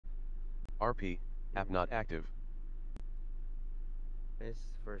RP, app not active. This is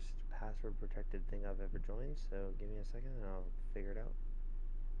the first password protected thing I've ever joined, so give me a second and I'll figure it out.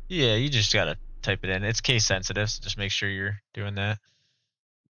 Yeah, you just gotta type it in. It's case sensitive, so just make sure you're doing that.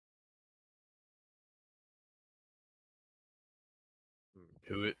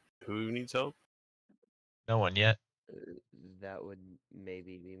 Who needs help? No one yet. That would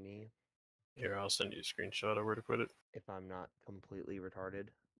maybe be me Here, I'll send you a screenshot of where to put it. if I'm not completely retarded.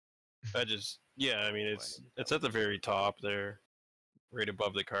 Yeah, I mean it's at the very top there, right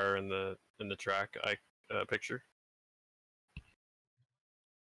above the car in the track picture.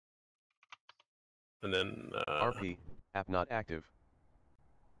 And then RP, app not active.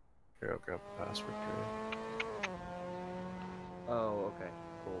 Here, I'll grab the password. Oh, okay,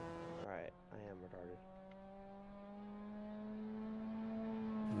 cool. Alright, I am retarded.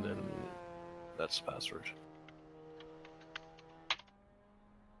 And then that's the password.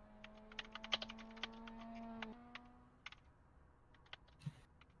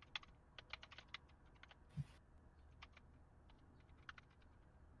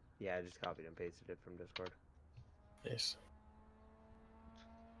 Yeah, I just copied and pasted it from Discord. Nice.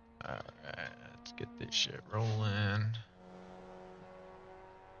 Alright, let's get this shit rolling.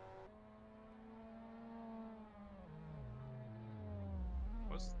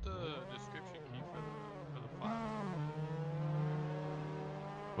 What's the description key for the file?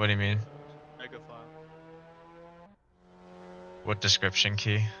 What do you mean? Mega file. What description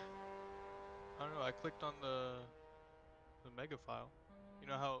key? I don't know. I clicked on the mega file. You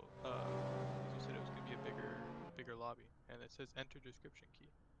know how you said it was gonna be a bigger lobby, and it says enter description key.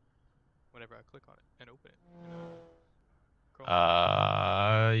 Whenever I click on it and open it.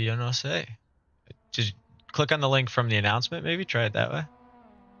 Chrome. You know, say. Just click on the link from the announcement. Maybe try it that way.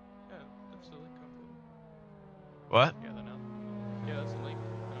 Yeah, that's the link I'm putting. What? Yeah, that's the link.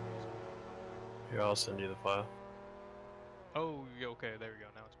 Here, I'll send you the file. Oh, yeah, okay, there we go.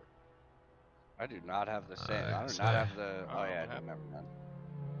 Now it's working. I do not have the same. I do not have the. Oh yeah, I do. Never mind.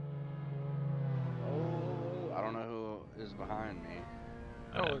 Oh, I don't know who is behind me.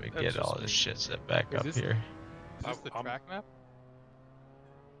 Let me get all this shit set back up here. Is this the track map?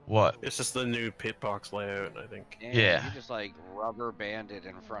 What? It's just the new pit box layout, I think. Damn, Yeah. You just like rubber banded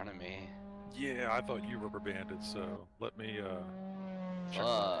in front of me. Yeah, I thought you rubber banded, so let me check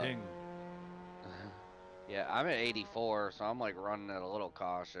my ping. Yeah, I'm at 84, so I'm like running it a little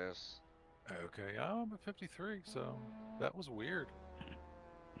cautious. Okay, I'm at 53, so that was weird.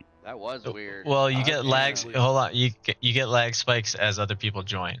 That was weird. Well, you get lags. Hold on, you get lag spikes as other people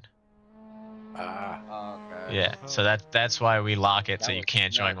join. Ah. Okay. Yeah, so that's why we lock it, That so you was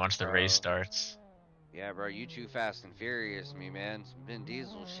can't join nuts, once the bro. race starts. Yeah, bro, you too fast and furious, me man. Some Vin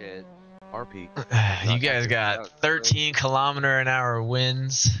Diesel shit. RP. You guys got 13-kilometer-an-hour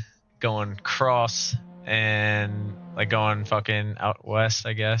winds going cross and like going fucking out west,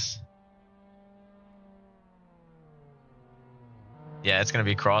 I guess. Yeah, it's gonna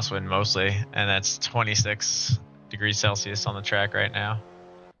be crosswind mostly, and that's 26 degrees Celsius on the track right now.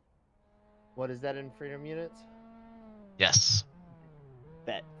 What is that in freedom units? Yes.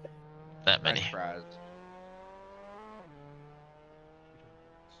 Bet. That many. Fries.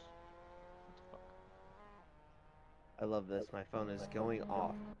 I love this. My phone is going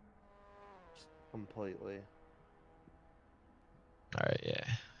off. Just completely. Alright, yeah.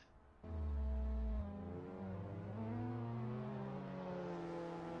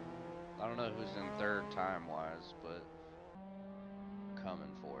 I don't know who's in third time-wise, but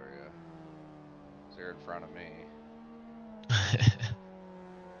coming for you. They're in front of me.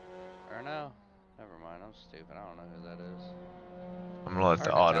 Or no, never mind. I'm stupid. I don't know who that is. I'm gonna let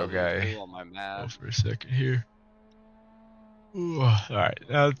the Hard to auto tell guy who's who on my map. go for a second here. Ooh, alright,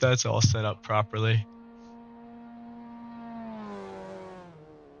 now that that's all set up properly.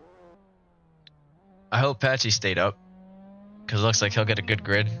 I hope Patchy stayed up, because it looks like he'll get a good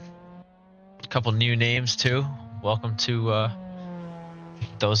grid. A couple new names too. Welcome to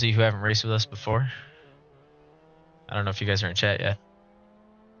those of you who haven't raced with us before. I don't know if you guys are in chat yet.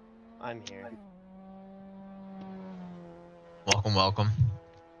 I'm here. Welcome, welcome.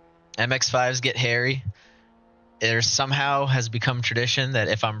 MX5s get hairy. There somehow has become tradition that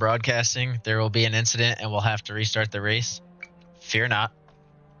if I'm broadcasting, there will be an incident and we'll have to restart the race. Fear not.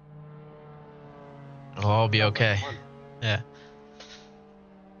 It'll all be okay. Yeah.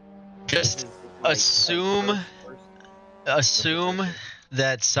 Just assume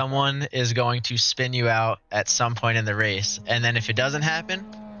that someone is going to spin you out at some point in the race. And then if it doesn't happen,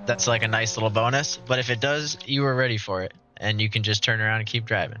 that's like a nice little bonus. But if it does, you were ready for it. And you can just turn around and keep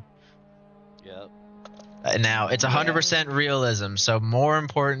driving. Yep. Now, it's 100% realism. So more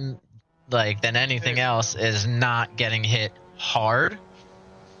important like then anything else is not getting hit hard.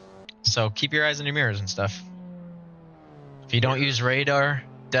 So keep your eyes on your mirrors and stuff. If you don't use radar,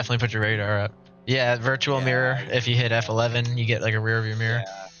 definitely put your radar up. Yeah, virtual Yeah, mirror. I- If you hit F11, you get like a rear view mirror.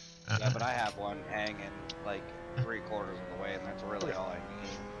 Yeah. Yeah, but I have one hanging like 3/4 of the way, and that's really all I need.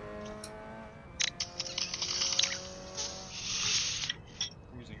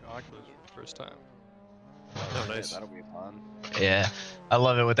 I'm using Oculus for the first time. Oh, Yeah, nice. that'll be fun. Yeah, I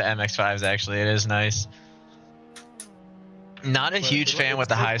love it with the MX5s. Actually, it is nice. Not a But huge fan it's with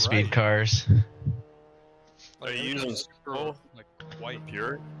the so high-speed bright. cars. Are you everything's using super, Soul? like white?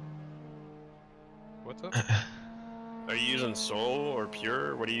 Pure? What's up? Are you using Soul or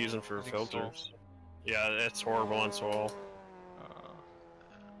Pure? What are you using for Using filters? Soul. Yeah, it's horrible on Soul.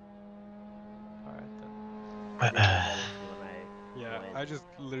 Alright then. I did my best when I Yeah, went. I just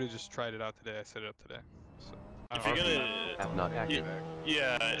literally just tried it out today. I set it up today. So If you're gonna, App not active.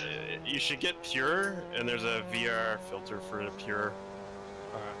 yeah, you should get Pure, and there's a VR filter for the Pure.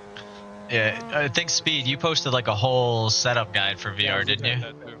 alright. Yeah, I think Speed, you posted like a whole setup guide for Yeah, I VR, was didn't looking you?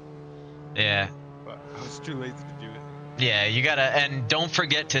 at that too, Yeah. but I was too lazy to do it. Yeah, you gotta, and don't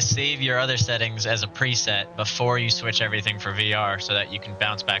forget to save your other settings as a preset before you switch everything for VR so that you can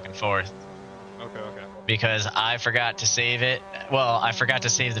bounce back and forth. Okay. Because I forgot to save it. Well, I forgot to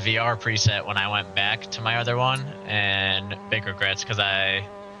save the VR preset when I went back to my other one, and big regrets because I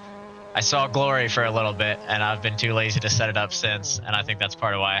saw glory for a little bit, and I've been too lazy to set it up since, and I think that's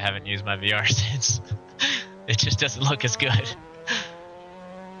part of why I haven't used my VR since. It just doesn't look as good.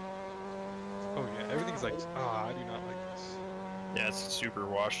 Oh yeah, everything's like, I do not like this. Yeah, it's super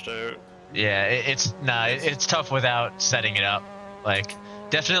washed out. Yeah, it's tough without setting it up. Like,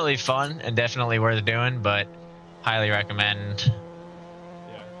 definitely fun and definitely worth doing, but highly recommend.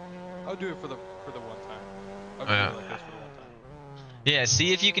 Yeah, I'll do it for the one time. I'll do Yeah. it like this for the one time. Yeah,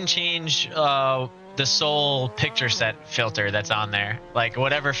 see if you can change the Soul picture set filter that's on there. Like,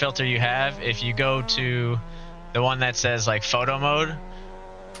 whatever filter you have, if you go to the one that says like photo mode,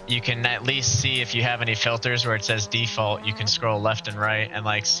 you can at least see if you have any filters where it says default. You can scroll left and right and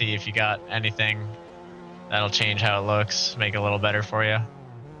like see if you got anything that'll change how it looks, make it a little better for you.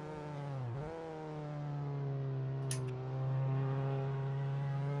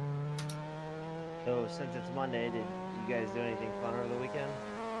 So since it's Monday, did you guys do anything fun over the weekend?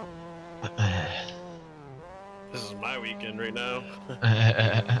 This is my weekend right now.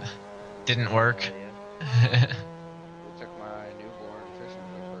 Didn't work. Yeah. We took my newborn fishing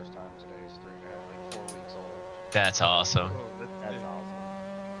for the first time today. He's 4 weeks old. That's awesome. Oh, That's yeah, awesome.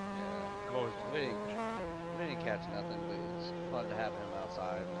 Yeah. I've always We wanted didn't catch nothing, but it's fun to have him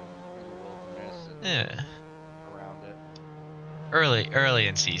outside and in the wilderness and Yeah. around it. Early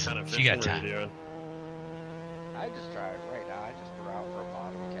in What season. kind of You got fishing are time. you doing? I just tried right now. I just threw out for a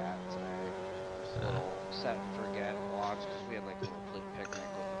bottom cat today. Just a little set and forget and watch because we had like a little picnic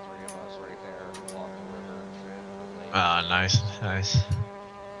with the three of us right there along the river and shit. The lake. Ah, nice.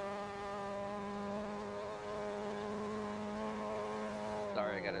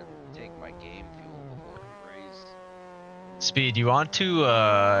 Sorry, I gotta take my game fuel before we race. Speed, you want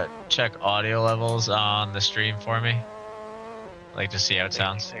to check audio levels on the stream for me? Like to see how it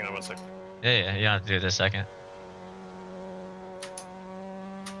sounds. Hang on one sec. Yeah, you don't have to do it this second.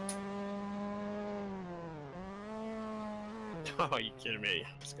 Oh, you kidding me?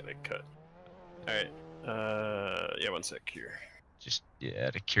 It's gonna cut. Alright. Yeah, one sec here. Just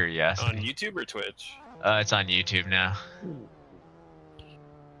out of curiosity. On YouTube or Twitch? It's on YouTube now.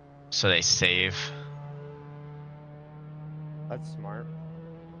 So they save. That's smart.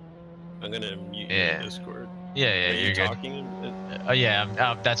 I'm gonna mute Yeah. your Discord. Yeah, Are you're you good. talking? Oh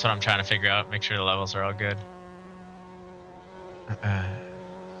yeah, that's what I'm trying to figure out. Make sure the levels are all good.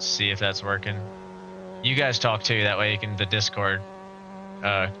 See if that's working. You guys talk too. That way you can the Discord.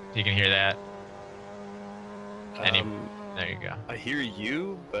 You can hear that. There you go. I hear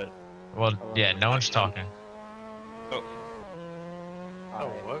you, but Well, yeah, no one's talking. oh, Oh,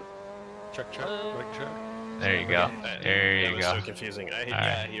 what? Check. Mic check. There you go. There that you was go. so confusing. I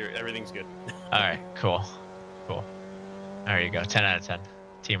Alright. hear everything's good. All right, cool. There you go. 10 out of 10.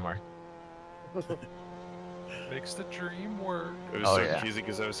 Teamwork. Makes the dream work. It was Oh, so yeah. confusing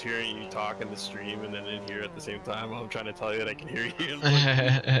because I was hearing you talk in the stream and then in here at the same time. I'm trying to tell you that I can hear you. I'm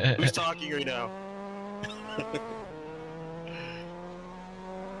like, who's talking right now?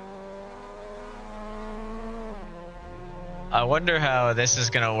 I wonder how this is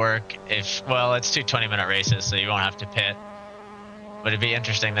gonna work if, well, it's two 20-minute races, so you won't have to pit. But it'd be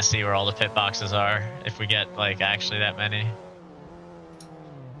interesting to see where all the pit boxes are, if we get, like, actually that many.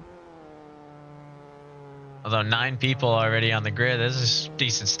 Although 9 people already on the grid, this is a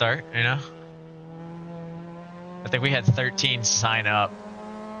decent start, you know? I think we had 13 sign up.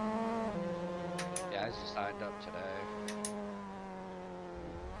 Yeah, I just signed up today.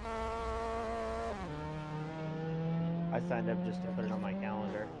 I signed up just to put it on my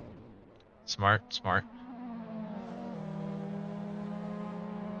calendar. Smart, smart.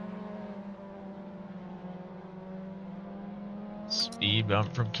 Speed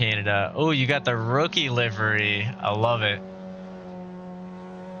bump from Canada. Oh, you got the rookie livery. I love it.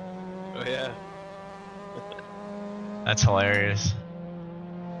 Oh yeah. That's hilarious.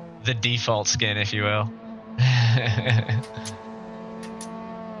 The default skin, if you will.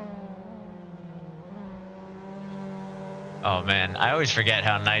 Oh man, I always forget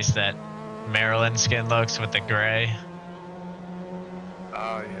how nice that Maryland skin looks with the gray.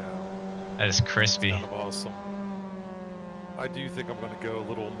 Oh, yeah. That is crispy. Kind of awesome. I do think I'm going to go a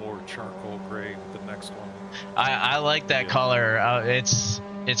little more charcoal gray with the next one. I like that color. It's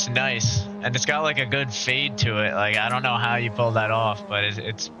nice, and it's got like a good fade to it. Like I don't know how you pull that off, but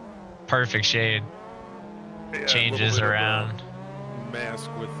it's perfect shade. Yeah, Changes a little bit around. Of a mask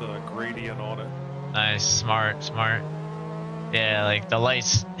with a gradient on it. Nice, smart, smart. Yeah, like the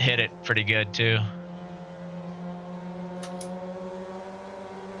lights hit it pretty good too.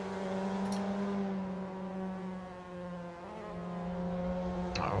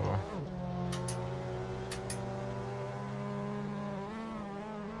 Oh.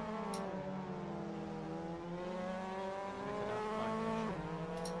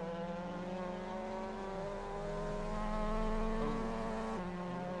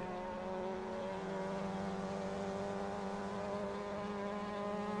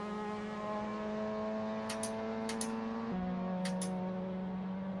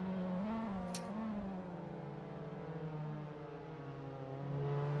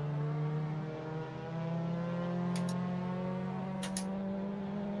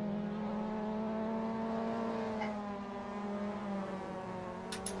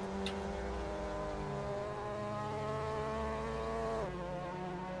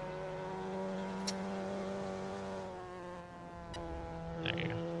 There you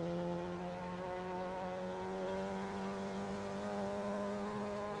go.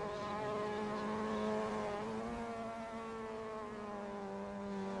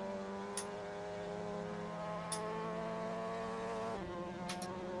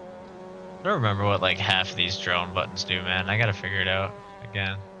 I don't remember what like half of these drone buttons do, man. I gotta figure it out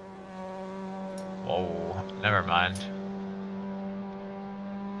again. Whoa, never mind.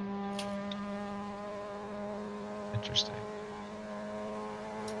 Interesting.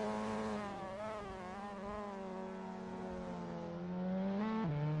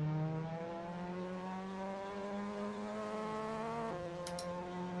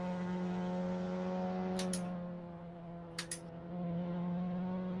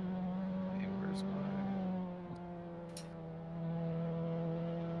 Hey, where's my...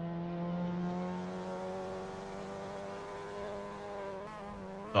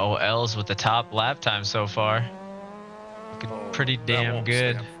 Oh, L's with the top lap time so far. Looking pretty that damn won't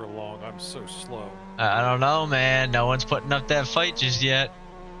good. stand for long. I'm so slow. I don't know, man. No one's putting up that fight just yet.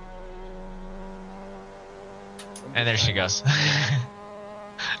 And there she goes.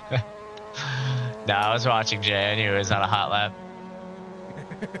 No, I was watching Jay. I knew it was on a hot lap.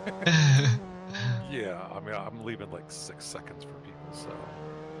 Yeah, I mean, I'm leaving like 6 seconds for people, so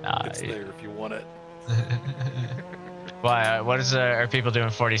it's Yeah. there if you want it. Why? What is? Are people doing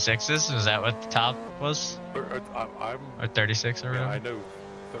 46s? Is that what the top was? I'm Or 36 or yeah, whatever? I know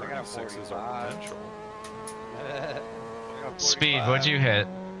I got 36s are 45. potential. I got Speed, what'd you hit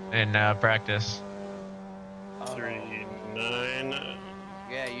in practice? 39.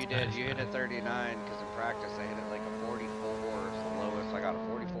 Yeah, you did. Nice, You hit a nice. 39 because in practice I hit it like a 44 is the lowest. I got a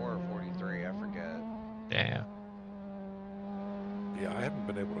 44 or 43, I forget. Damn. Yeah, I haven't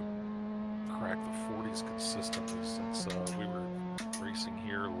been able to crack the 40s consistently since we were racing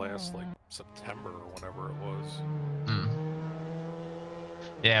here last like September or whenever it was. Mm.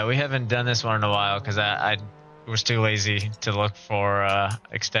 Yeah, we haven't done this one in a while because I was too lazy to look for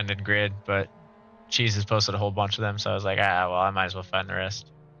extended grid, but Cheese has posted a whole bunch of them, so I was like, well, I might as well find the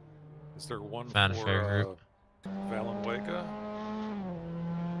rest. Is there one Found a fair group. Valenwega?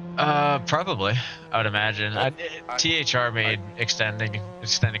 Probably. I would imagine. THR made extended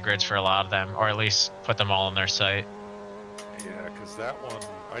grids for a lot of them, or at least put them all on their site. Yeah, because that one,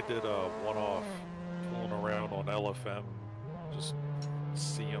 I did a one-off pulling around on LFM, just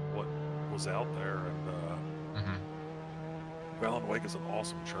seeing what was out there, and Valenwega's an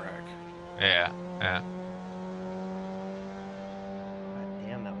awesome track. Yeah, yeah. God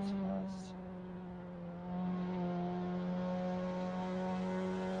damn, that was fast.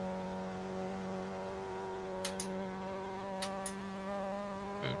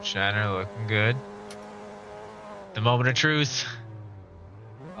 Shiner looking good. The moment of truth.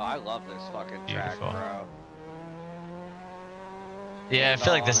 Oh, I love this fucking track, Beautiful. bro. Yeah, I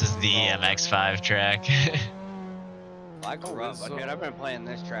feel like this is the Non-control. MX5 track. I grew up, is, dude. I've been playing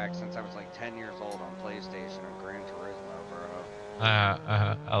this track since I was like 10 years old on PlayStation on Gran Turismo, bro.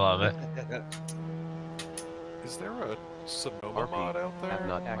 I love it. Is there a Sonoma RP, mod out app there?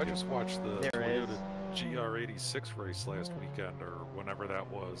 not I active. just watched the There is. Toyota GR86 race last weekend, or whenever that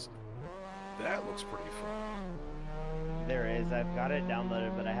was. That looks pretty fun. There is. I've got it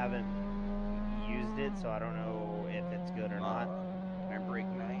downloaded, but I haven't used it, so I don't know if it's good or not. Can I break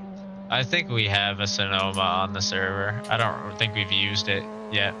ninth? I think we have a Sonoma on the server. I don't think we've used it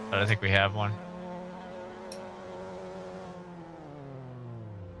yet, but I think we have one.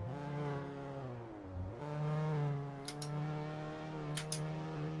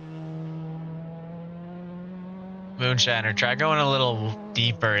 Moonshiner, try going a little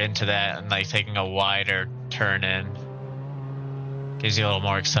deeper into that and like taking a wider turn in. Gives you a little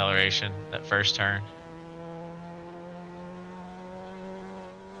more acceleration, that first turn.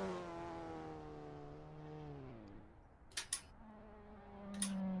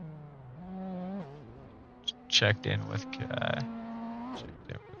 Checked in with Kai.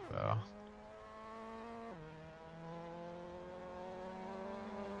 Checked in with Bo.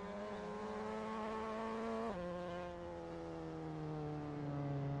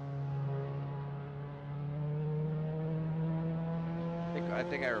 I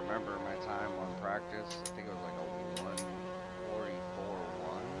think I remember my time on practice. I think it was like a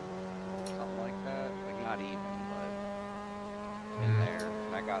 1:44.1, something like that. Like not even, but in there.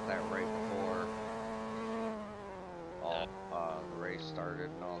 And I got that right before all the race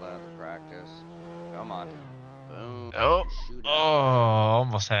started and all that. The practice. Come on. Boom. Oh, Shoot oh, out.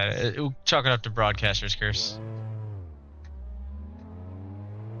 almost had it. Chalk it up to broadcaster's curse.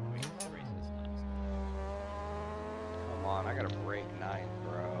 Come on, I gotta break ninth,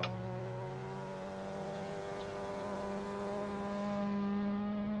 bro.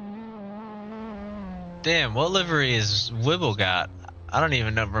 Damn, what livery is Wibble got? I don't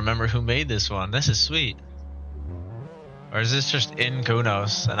even remember who made this one. This is sweet. Or is this just in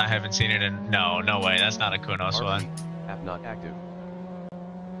Kunos and I haven't seen it in... No way, that's not a Kunos RP, one. app not active.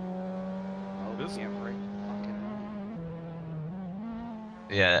 Oh, This- can't break fucking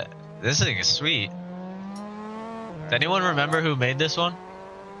Yeah, this thing is sweet. Does anyone remember who made this one?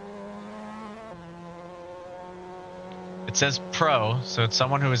 It says pro, so it's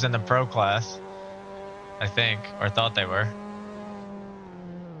someone who was in the pro class. I think, or thought they were.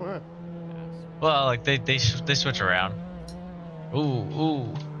 Well, like they switch around.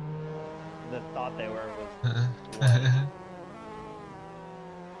 Ooh. The thought they were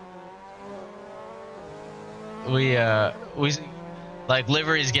was we like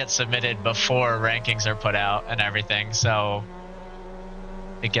liveries get submitted before rankings are put out and everything, so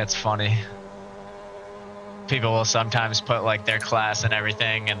it gets funny. People will sometimes put like their class and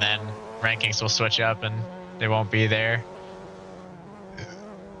everything, and then rankings will switch up and they won't be there.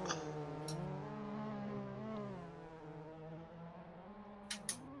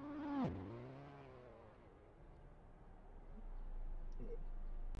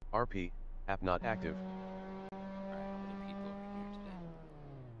 RP, app not active.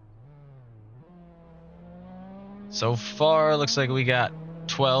 So far, looks like we got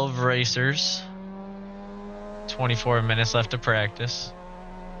 12 racers. 24 minutes left to practice.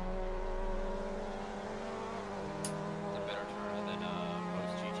 It's a better turn than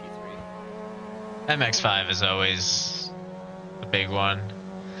post GT3. MX5 is always the big one.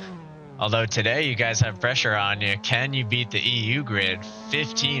 Although today you guys have pressure on you. Can you beat the EU grid?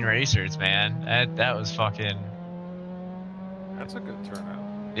 15 racers, man. That was fucking... That's a good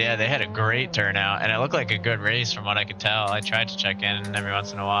turnout. Yeah, they had a great turnout, and it looked like a good race from what I could tell. I tried to check in every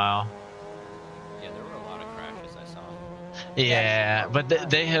once in a while. Yeah, there were a lot of crashes I saw. Yeah, but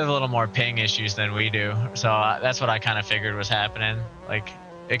they have a little more ping issues than we do. So that's what I kind of figured was happening. Like,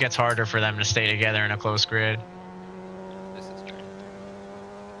 it gets harder for them to stay together in a close grid. This is true.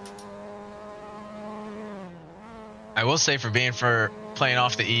 I will say for playing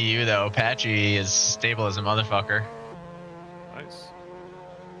off the EU though, Apache is stable as a motherfucker. Nice.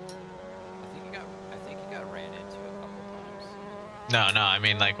 I think he got ran into a couple times. No, I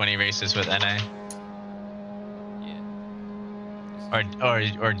mean like when he races with NA. Yeah.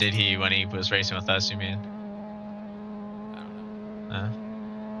 Or did he when he was racing with us, you mean? I don't know.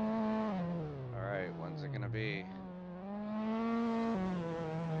 Alright, when's it gonna be?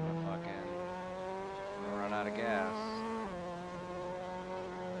 Gonna run out of gas.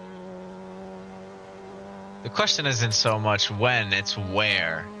 The question isn't so much when, it's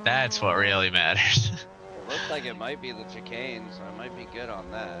where. That's what really matters. It looks like it might be the chicane, so I might be good on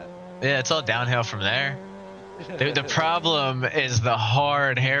that. Yeah, it's all downhill from there. The problem is the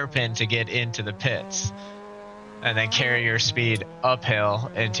hard hairpin to get into the pits. And then carry your speed uphill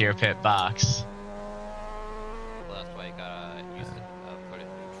into your pit box. Well, that's why you gotta use it, put it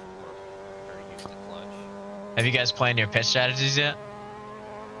neutral or use the clutch. Have you guys planned your pit strategies yet?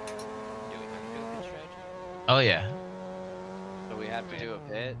 Do we have to do a good strategy? Oh yeah. So we have to do a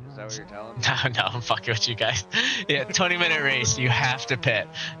pit? Is that what you're telling me? No, I'm fucking with you guys. Yeah, 20-minute race, you have to pit.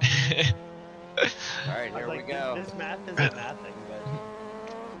 Alright, here we like, go. This math isn't mathing, but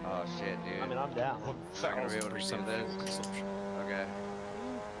Oh shit, dude. I mean, I'm down. I'm not gonna be able to do 1000% fuel this. consumption. Okay.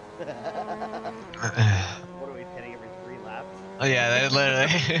 What are we pitting every 3 laps? Oh yeah, that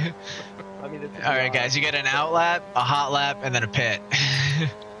literally. I mean, it's All right, guys, you get an out lap, a hot lap, and then a pit.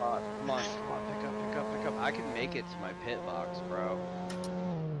 Come on, pick up. I can make it to my pit box, bro.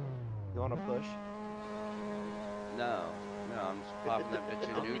 You want to push? No, I'm just popping that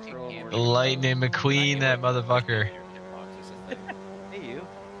bitch in neutral. and we're- Lightning McQueen, that motherfucker. Hey, you.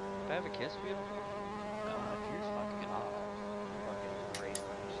 Did I have a kiss for you before? Here's fucking hot. Fucking race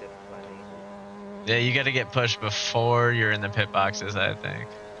shift plenty. Yeah, you got to get pushed before you're in the pit boxes, I think.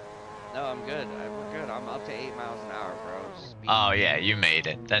 No, I'm good. We're good. I'm up to 8 miles an hour, bro. Speed. Oh yeah, you made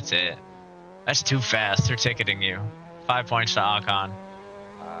it. That's it. That's too fast. They're ticketing you. 5 points to Akon.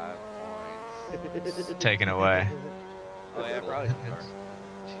 5 points. Taken away. Oh yeah, probably good.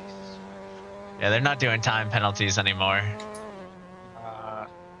 Jesus. Yeah, they're not doing time penalties anymore.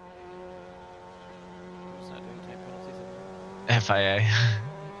 It's not doing time penalties anymore. FIA.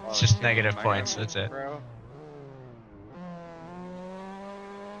 Oh, It's just shit. negative Am I gonna points, miss that's it. Bro?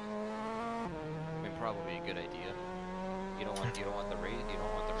 I mean, probably a good idea. You don't want the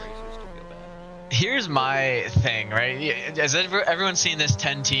racers to feel bad. Here's my thing, right? Has everyone seen this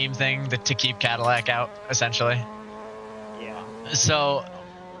 10-team thing to keep Cadillac out, essentially? Yeah. So,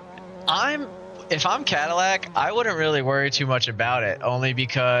 if I'm Cadillac, I wouldn't really worry too much about it, only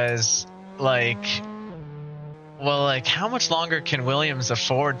because, like, how much longer can Williams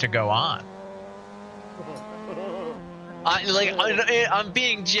afford to go on? I'm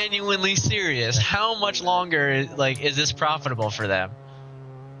being genuinely serious. How much longer, is this profitable for them?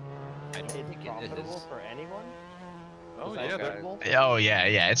 I don't Is think it it profitable is. for anyone? Oh Besides yeah, Red Bull? Oh yeah,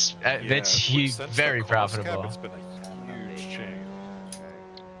 it's since the very cost cap, profitable. it's been a huge change.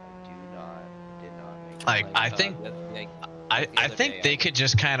 Did not make it. Like, I think I think they could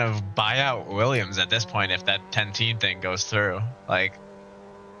just kind of buy out Williams at this point if that 10-team thing goes through. Like,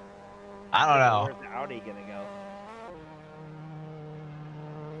 I don't know. Where's Audi gonna go?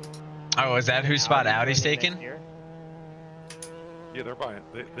 Oh, is that whose spot Audi Audi's joining next taking? year? Yeah, they're buying.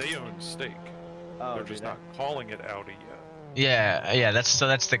 They own stake. Oh, They're do just they? not calling it Audi yet. Yeah. That's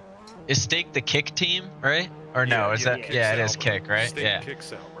the. Is Stake the Kick team, right? Or no? Yeah, Is yeah, that? Kick Yeah, it is Sauber. Kick, right? Stake Yeah. Kick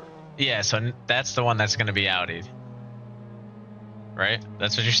Sauber. Yeah. So that's the one that's going to be Audi. Right?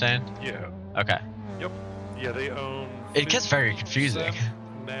 That's what you're saying? Yeah. Okay. Yep. Yeah, they own. It gets very confusing.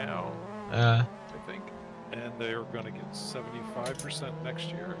 50% now, Uh, I think, and they're going to get 75% next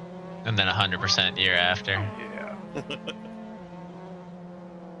year. and then 100% year after. Yeah.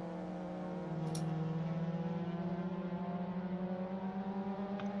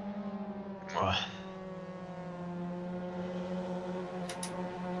 Ugh.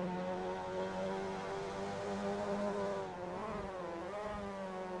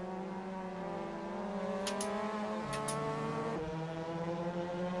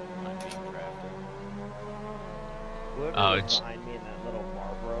 I'm being drafted. Whoever Oh, was it's- behind me in that little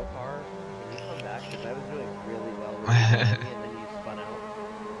Marlboro car, can you come back? Because I was doing really well with you, and then you spun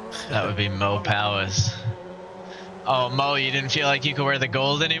out. That would be Mo Powers. Oh, Mo, you didn't feel like you could wear the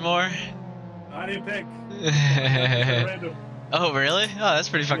gold anymore? I didn't pick. Random. Oh, really? Oh, that's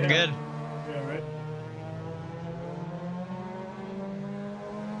pretty fucking Yeah. good. Yeah, right.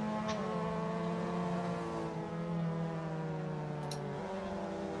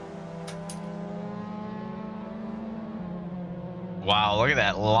 Wow, look at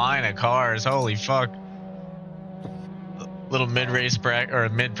that line of cars. Holy fuck. Little mid-race or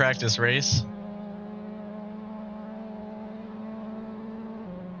mid-practice race.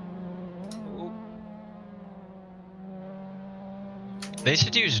 Ooh, They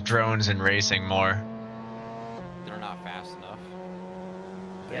should use drones in racing more. they're not fast enough.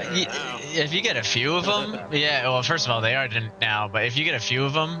 If you get a few of them, yeah, well, first of all, they are now, but if you get a few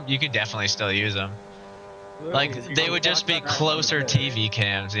of them, you could definitely still use them. Like, they would just be closer TV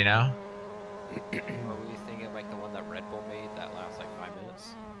cams, you know? Are we thinking like the one that Red Bull made that lasts like 5 minutes?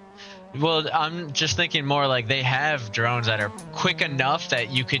 Well, I'm just thinking more like they have drones that are quick enough that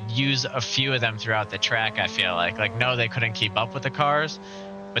you could use a few of them throughout the track, I feel like no, they couldn't keep up with the cars,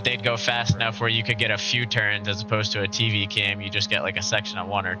 but they'd go fast enough where you could get a few turns as opposed to a TV cam. You just get like a section of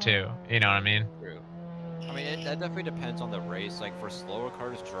 1 or 2. You know what I mean? True. I mean, that definitely depends on the race. Like, for slower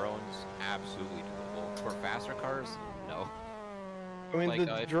cars, drones, absolutely doable. For faster cars, no. I mean, Like,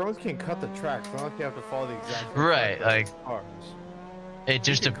 the drones can cut the track. It's not like you have to follow the exact same Right, track like, as cars. it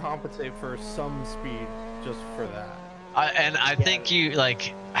just You can compensate for some speed just for that. I think you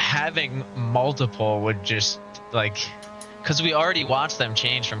like having multiple would just like, because we already watched them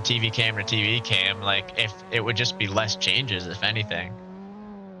change from TV cam to TV cam. Like, if it would just be less changes, if anything.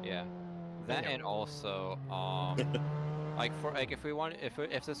 yeah. That and also, like if we want, if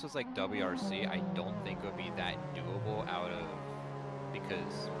this was like WRC, I don't think it would be that doable out of,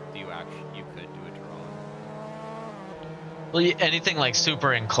 because you could do a drone. Well, anything like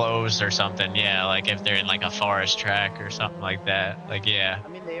super enclosed or something, yeah. Like if they're in like a forest track or something like that, like yeah. I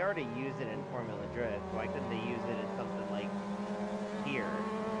mean, they already use it in Formula Drift. Why couldn't they use it in something like here?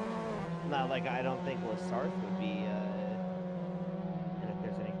 Not like I don't think Lasarth would be. And if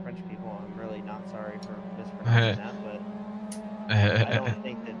there's any French people, I'm really not sorry for mispronouncing that, but I don't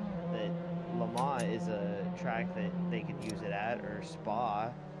think that Le Mans is a track that they could use it at, or Spa.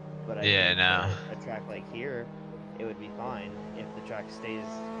 But I Yeah, think no. a track like here, it would be fine if the track stays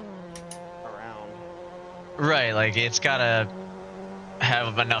around. Right, like it's gotta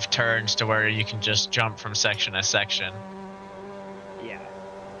have enough turns to where you can just jump from section to section. Yeah.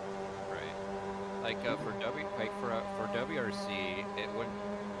 Right. Like for WRC, it wouldn't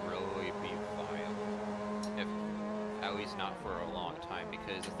really be viable, if at least not for a long time,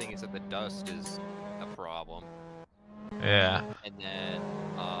 because the thing is that the dust is a problem. Yeah. And then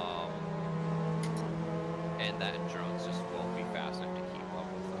and that drones just won't be fast enough to keep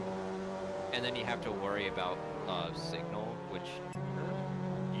up with them. And then you have to worry about signal, which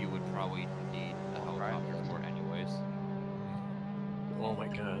you would probably need a helicopter for anyways. Oh my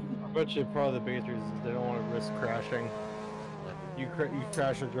god. I bet you part of the base reason is they don't want to risk crashing. You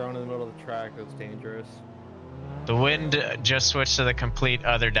crash a drone in the middle of the track, that's dangerous. The wind just switched to the complete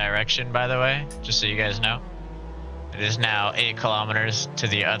other direction, by the way, just so you guys know. It is now 8 kilometers to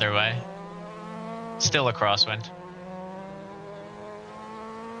the other way. Still a crosswind.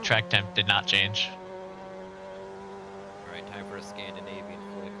 Track temp did not change. Alright, time for a Scandinavian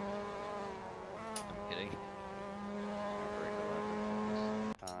flick. I'm kidding.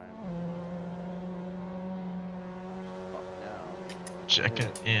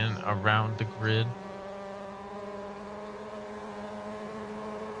 Checking in around the grid.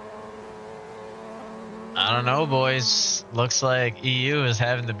 I don't know, boys. Looks like EU is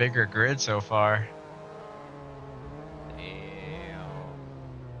having the bigger grid so far. Damn.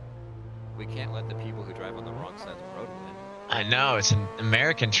 We can't let the people who drive on the wrong side of the road win. I know, it's an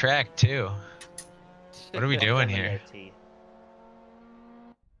American track too. What are we doing here?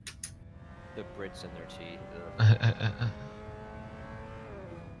 The Brits and their tea.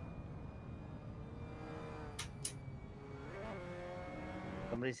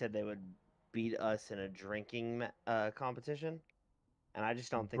 Somebody said they would beat us in a drinking competition, and I just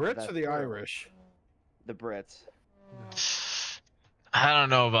don't think Brits that's or the true. Irish? The Brits. I don't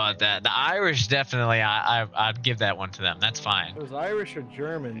know about that. The Irish definitely, I'd give that one to them. That's fine. It was Irish or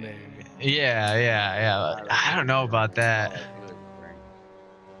German, maybe. Yeah. I don't know about that.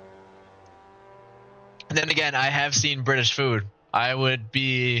 And then again, I have seen British food. I would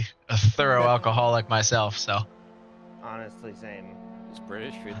be a thorough alcoholic myself, so. Honestly, same. Is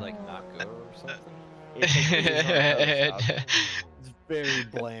British food like not good or something? It's very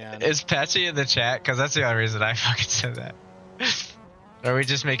bland. Is Patchy in the chat? Because that's the only reason I fucking said that. Are we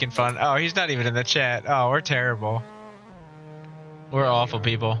just making fun? Oh, he's not even in the chat. Oh, we're terrible. We're awful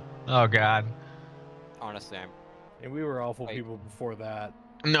people. Oh, God. Honestly, And we were awful people before that.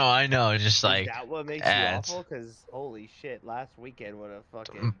 No, I know. Just like. Is that what makes ads. you awful? Because holy shit, last weekend would have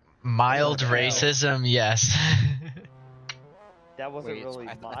fucking. Mild racism, yes. That wasn't really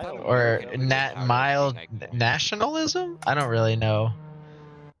mild. Or mild nationalism? I don't really know.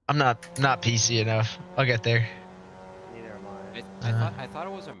 I'm not PC enough. I'll get there. Neither am I thought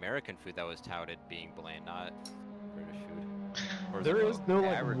it was American food that was touted being bland, not British food. Or There is no Yeah,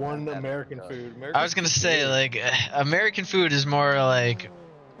 I like regret one that American because- food. I was gonna say like American food is more like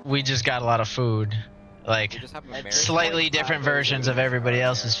we just got a lot of food, like just have American slightly different versions of everybody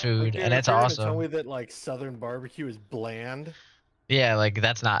else's food, Like, and it's Tell awesome. me that like Southern barbecue is bland. Yeah, like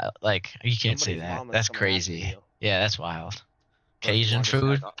that's not like you can't say Somebody's that. mom is That's coming after crazy. you. Yeah, that's wild. Cajun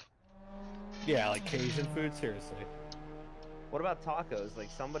food. Yeah, like Cajun food. Seriously. What about tacos? Like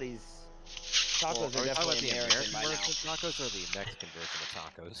somebody's tacos Well, are are we talking about definitely the American American by version now. of tacos or the Mexican version of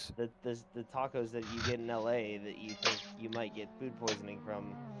tacos? The tacos that you get in LA that you think you might get food poisoning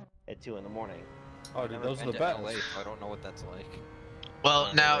from at 2 in the morning. Oh, I've dude, never those are been the to best. LA, so I don't know what that's like.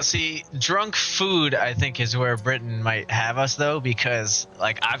 Well, now Honestly. see, drunk food I think is where Britain might have us though, because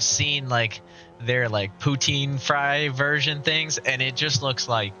like I've seen like their like poutine fry version things, and it just looks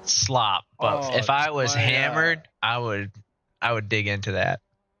like slop. But Oh, if I was my, hammered, I would dig into that.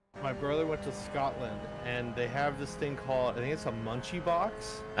 My brother went to Scotland, and they have this thing called, I think it's a munchie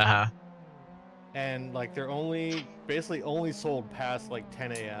box, Uh huh. and like they're basically only sold past like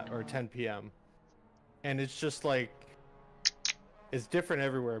 10 a.m. or 10 p.m. And it's just like, it's different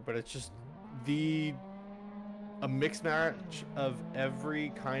everywhere, but it's just a mixed match of every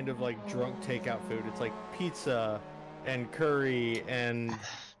kind of like drunk takeout food. It's like pizza and curry and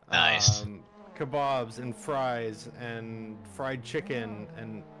Nice. kebabs and fries and fried chicken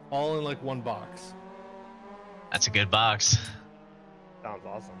and all in like one box. That's a good box. Sounds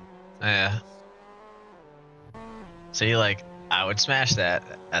awesome. Yeah. See, like I would smash that.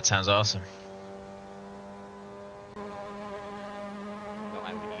 That sounds awesome. No,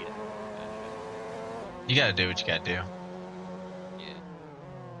 I would eat it. You gotta do what you gotta do. Yeah.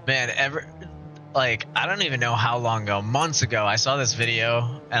 Man, like I don't even know how long ago, months ago, I saw this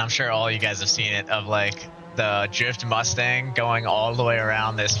video, and I'm sure all you guys have seen it, of like the drift Mustang going all the way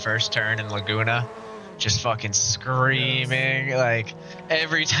around this first turn in Laguna, just fucking screaming. Yes. Like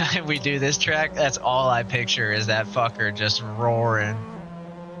every time we do this track, that's all I picture is that fucker just roaring.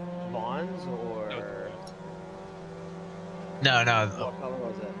 Bonds or no. What color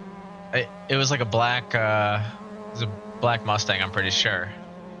was it? It was like a black. It was a black Mustang. I'm pretty sure.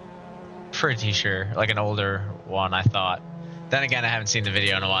 Like an older one, I thought. Then again, I haven't seen the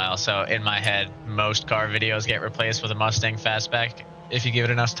video in a while, so in my head, most car videos get replaced with a Mustang fastback if you give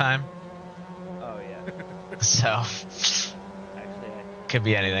it enough time. Oh yeah. So, actually, could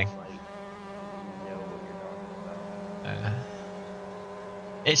be anything. Know what you're talking about.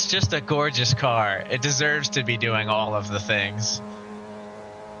 It's just a gorgeous car. It deserves to be doing all of the things.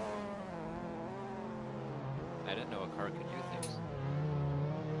 I didn't know a car could do things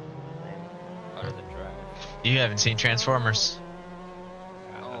other than drive. You haven't seen Transformers.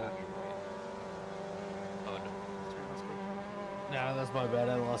 Oh, no. Nah, that's my bad.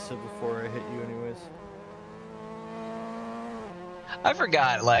 I lost it before I hit you anyways. I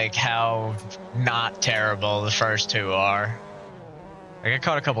forgot like how not terrible the first two are. Like I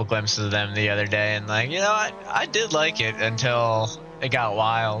caught a couple glimpses of them the other day, and like, you know, I did like it until it got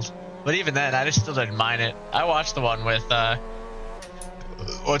wild. But even then, I just still didn't mind it. I watched the one with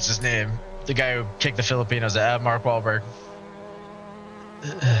what's his name? The guy who kicked the Filipinos at Mark Wahlberg.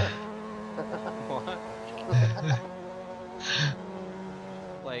 What?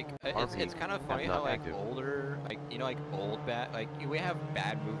 Like it's kind of funny how like older, like you know, like old bad, like we have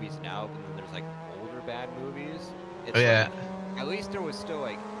bad movies now, but then there's like older bad movies. It's yeah. Like, at least there was still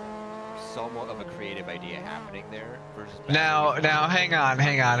like somewhat of a creative idea happening there. Versus Now, hang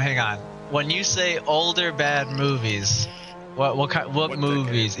on. When you say older bad movies, what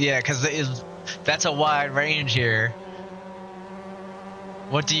movies? Decade? Yeah, because that's a wide range here.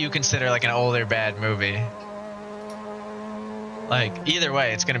 What do you consider like an older bad movie? Like either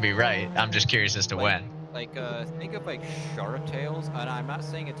way, it's gonna be right. I'm just curious as to when. Like think of like Shark Tales, and I'm not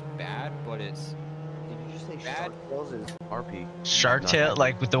saying it's bad, but it's. Did you just say bad? Shark Tales is RP? Shark Tale,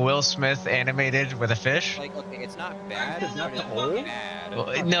 like with the Will Smith animated with a fish. Like okay, it's not bad. Is that but the it's old? bad.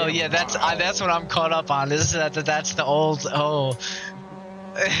 Well, no, yeah, that's what I'm caught up on. That's the old. Oh.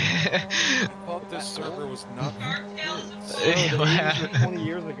 I thought this server was not. Oh, 20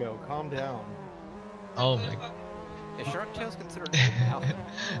 years ago. Calm down. Oh my. Is Shark Tales considered old now?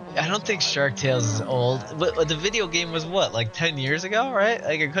 I don't think Shark Tales is old. But the video game was what, like 10 years ago, right?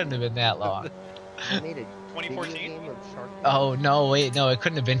 Like it couldn't have been that long. They made a 2014? video game of Shark Tales? Oh no, wait, no, it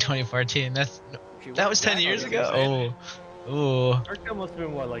couldn't have been 2014. That was 10 years ago. Oh, ooh. Shark Tale must have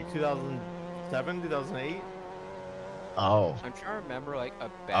been what, like 2007, 2008? Oh. I'm trying to remember like a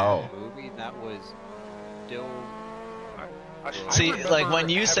bad movie that was still. See, like when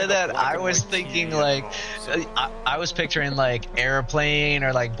you said that, I was thinking like, I was picturing like Airplane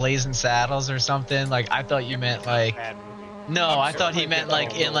or like Blazing Saddles or something. Like I thought you meant like, no, I thought he meant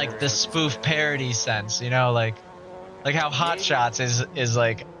like in like the spoof parody sense, you know, like how Hot Shots is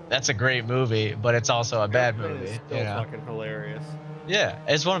like, that's a great movie, but it's also a bad movie. It's still fucking hilarious. Yeah,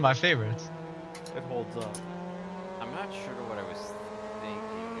 it's one of my favorites. It holds up. I'm not sure what I was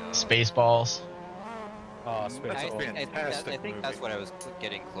thinking of. Spaceballs. Oh, That's Space a Odyssey. fantastic I think movie. that's what I was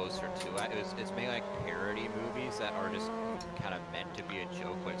getting closer to. It's mainly like parody movies that are just kind of meant to be a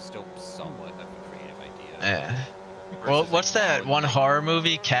joke, but it's still somewhat of a creative idea. Yeah. Well, Versus, what's like, that one like, horror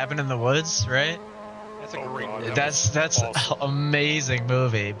movie, Cabin in the Woods, right? That's a Oh, great God, movie. that was That's awesome. amazing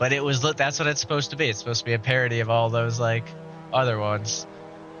movie, but it was that's what it's supposed to be. It's supposed to be a parody of all those like other ones.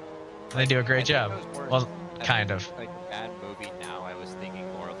 And they do a great I think job. I was more, Well, I kind think, of. like a bad movie now, I was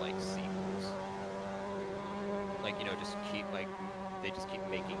thinking more of like sequels. Like, you know, they just keep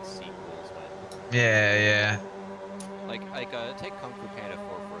making sequels when, Yeah, like take Kung Fu Panda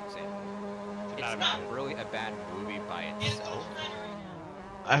 4 for example. Not It's a not bad- really a bad movie by itself.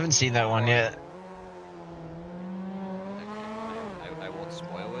 I haven't seen that one yet. I won't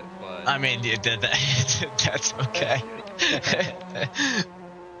spoil it, but I mean, you did that. That's okay.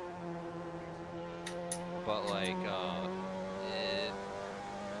 but like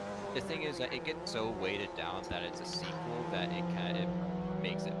the thing is that it gets so weighted down that it's a sequel that it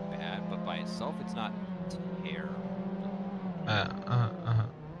makes it bad, but by itself it's not terrible.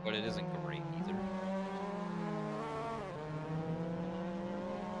 But it isn't great either.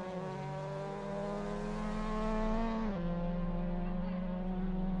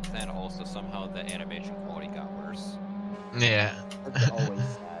 Then also somehow the animation quality got worse. Yeah. That's always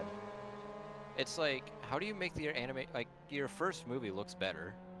sad. It's like, how do you make the anime like your first movie looks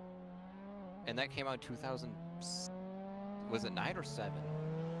better, and that came out in 2000. Was it 9 or 7?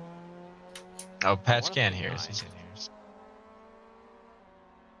 Oh, Patch wanna can say hear us. 9. He's in here.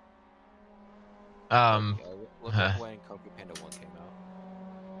 Look up when Kung Fu Panda 1 came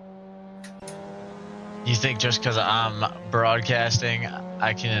out. You think just because I'm broadcasting,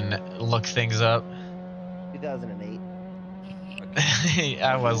 I can look things up? 2008.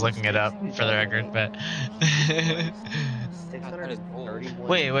 I was looking it up for the record, but. God, that is old. 631.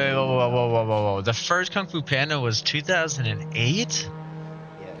 Wait, whoa. The first Kung Fu Panda was 2008?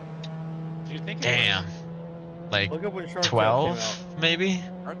 Yeah. Do you think it Damn. was? Like Look up when Shark Tale came 12, out. maybe?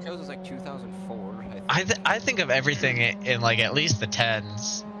 Shark Tales is like 2004, I think of everything in like at least the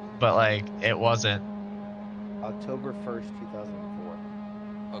 10s, but like it wasn't. October 1st,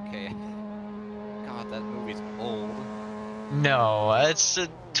 2004. Okay. God, that movie's old. No, it's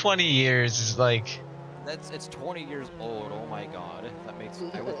 20 years. Like. It's 20 years old. Oh my god, that makes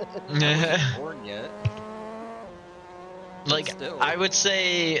I wasn't born yet. Like still. I would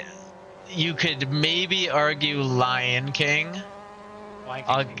say, you could maybe argue Lion King.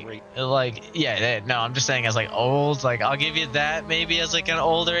 Lion King's great. Like yeah, no, I'm just saying as like old. Like I'll give you that maybe as like an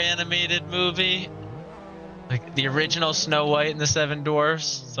older animated movie. Like the original Snow White and the Seven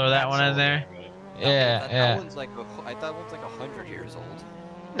Dwarfs. Throw that one in there. Yeah. That one's like that one's like 100 years old.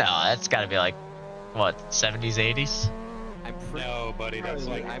 No, that's got to be like what 70s, 80s. I'm pretty. No, buddy, that's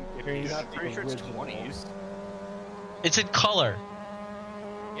like I'm pretty sure it's 20s. It's in color.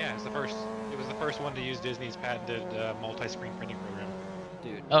 yeah, it's the first. It was the first one to use Disney's patented multi-screen printing program.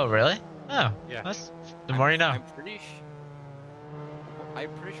 Dude. Oh really? Oh Yeah. That's the more you know. I'm pretty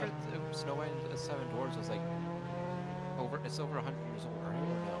sure Snow White and the Seven Dwarfs was like it's over 100 years old, right?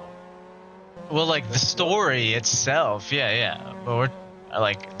 Or no? Well, like the story itself, yeah. But we're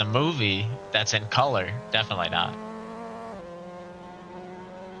like the movie that's in color, definitely not.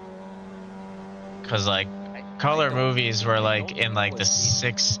 Cause like color movies were like in like the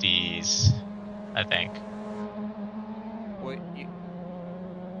 60s, I think. Wait,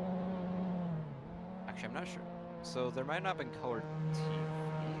 actually, I'm not sure. So there might not have been color TV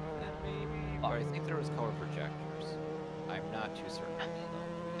then, maybe, but I think there was color projectors. I'm not too certain.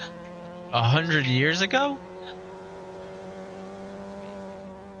 100 years ago?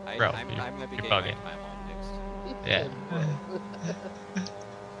 Bro, I might be you're getting bugging. my time mixed. Yeah.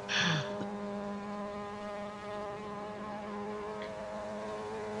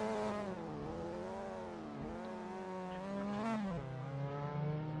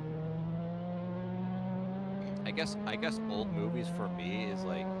 I guess old movies for me is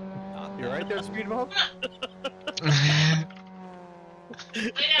like not. You're right there, Speedbump?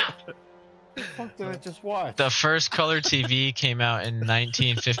 What the fuck did I just watch? The first color TV came out in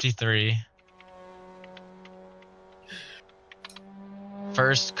 1953.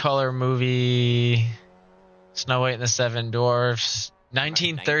 First color movie, Snow White and the Seven Dwarfs,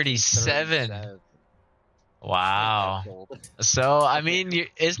 1937. Wow. So I mean,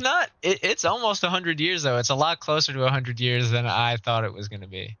 it's almost 100 years though. It's a lot closer to 100 years than I thought it was going to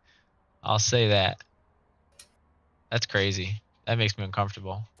be. I'll say that. That's crazy. That makes me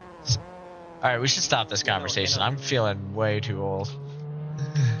uncomfortable. All right, we should stop this conversation. I'm feeling way too old.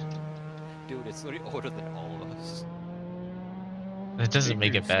 Dude, it's literally older than all of us. That doesn't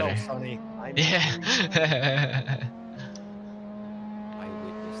make it better. Sonny. I'm Yeah. I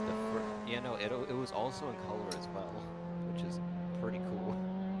witnessed the first. Yeah, no, it was also in color as well, which is pretty cool.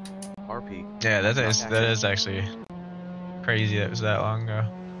 RP. Yeah, that Not is active. actually crazy. That was that long ago.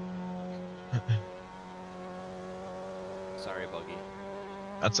 Sorry, Buggy.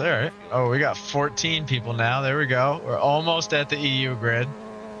 That's all right. Oh, we got 14 people now. There we go. We're almost at the EU grid.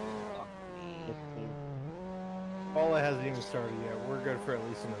 Fuck me. 15. Paula hasn't even started yet. We're good for at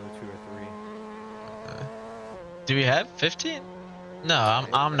least another 2 or 3. Do we have 15? No,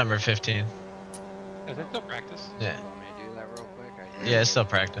 I'm number 15. Is that still practice? Yeah. You want me to do that real quick? Yeah, it's still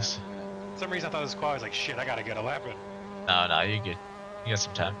practice. For some reason I thought this squad was like, shit, I gotta get a lap in. No, you good. You got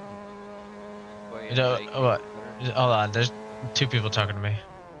some time. Wait, You know like, what? Hold on. There's 2 people talking to me.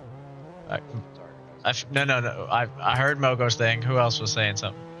 sorry, No. I heard Mogo's thing. Who else was saying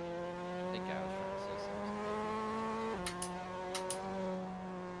something? I think I was trying to say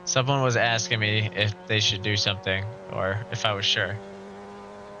something. Someone was asking me if they should do something or if I was sure.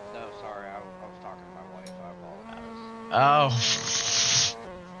 No, sorry, I was talking to my wife. I apologize. Oh.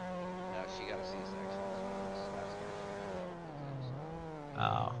 No, she got a C-section. So that's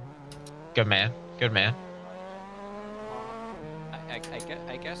Oh. Good man. Good man.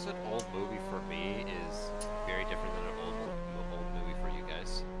 I guess an old movie for me is very different than an old movie for you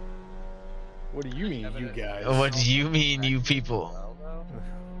guys. What do you mean, you guys? What do you mean, you people?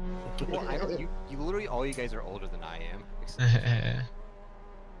 Well, I don't. You literally all you guys are older than I am.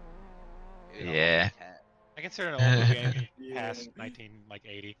 Yeah. I consider an old movie anything past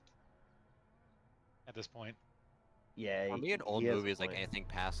 1980 at this point. Yeah. For me, an old he has a ig is like point. anything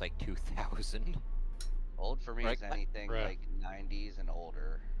past like 2000. Old for me Right, is anything Bruh. like 90s and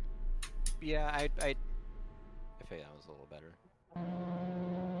older. Yeah, I feel that was a little better.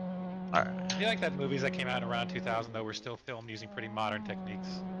 Alright. I feel like that movies that came out around 2000 though were still filmed using pretty modern techniques.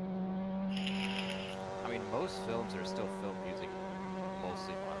 I mean, most films are still filmed using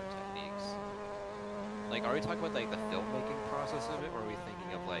mostly modern techniques. Like, are we talking about like the filmmaking process of it, or are we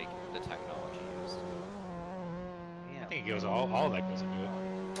thinking of like the technology used? Yeah, I think it goes all of that goes into it.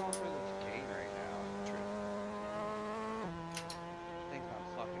 I'm going through the decade right now. True. Think on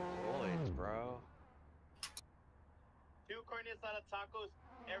fucking roids, bro. 2 carne asada tacos,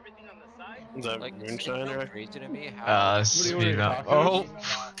 everything on the side. Is that Like, it's moonshine, so right? crazy to me how. Speed up. tacos?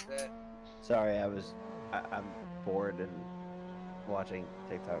 Oh. Sorry, I'm bored and watching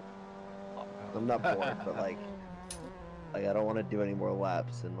TikTok. I'm not bored, but like I don't want to do any more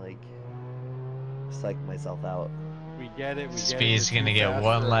laps and like psych myself out. We get it. Speed's You're gonna too get fast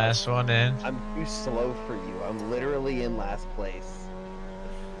one for last us. one in. I'm too slow for you. I'm literally in last place.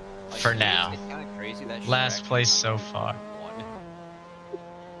 Like, For it's- now. It's kind of crazy that Last Shrek place came out so in far. 2001.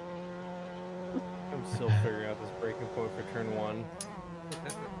 I'm still figuring out this breaking point for turn 1.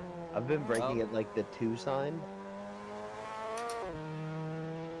 I've been breaking at like the 2 sign.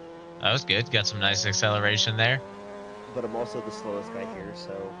 That was good. Got some nice acceleration there. But I'm also the slowest guy here,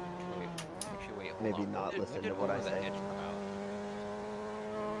 so Actually, wait, hold maybe on. not When listen did to what I Over the say. Hedge come out?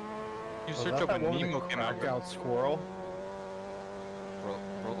 You Oh, search that's up that when one with Nemo the came out. cracked out squirrel. Bro,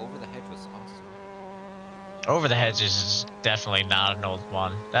 Over the Hedge was awesome. Over the Hedge is definitely not an old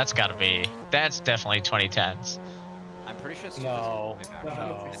one. That's definitely 2010s. I'm pretty sure it's No, 2005,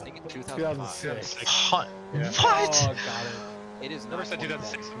 no. actually. I think it's 2005. 2006. What? Yeah. What? Oh, got it. It is Never not said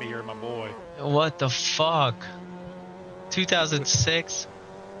 2006 to me, you're my boy. What the fuck? 2006?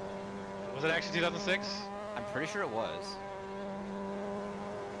 Was it actually 2006? I'm pretty sure it was.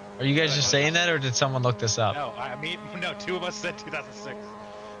 Are you guys just saying that, or did someone look this up? No, I mean, no, 2 of us said 2006.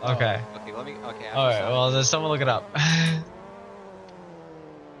 Okay. Okay, let me. Okay. All right. Well, then someone look it up.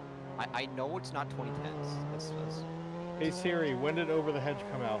 I know it's not 2010s. That's Hey Siri, when did Over the Hedge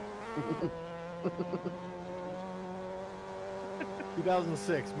come out?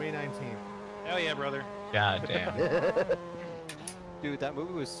 2006, May 19th. Hell yeah, brother. God damn. Dude, that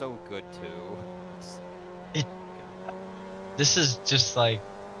movie was so good too. This is just like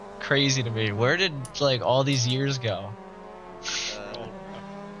crazy to me. Where did like all these years go?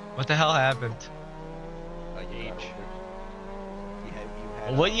 What the hell happened?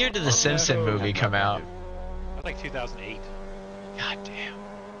 What year did the Simpson movie come out? That was like 2008. God damn.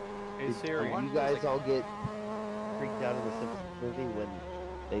 Hey Siri, Did you guys all get freaked out in the Simpsons movie when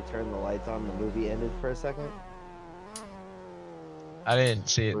they turned the lights on and the movie ended for a second? I didn't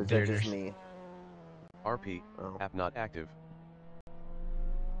see it Or in is that theaters. just me? RP. Oh. App not active.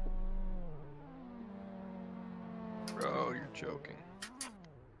 Bro, you're joking.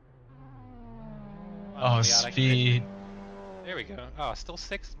 Oh, God, speed. There we go. Oh, still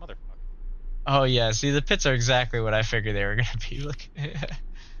 6? Motherfucker. Oh yeah, see the pits are exactly what I figured they were gonna be. Look.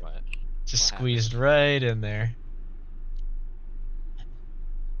 What? Just What squeezed right in there.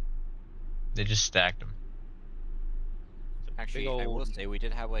 They just stacked them. Actually, I will say we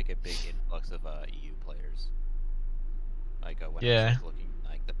did have like a big influx of EU players. Like when I was Yeah. like looking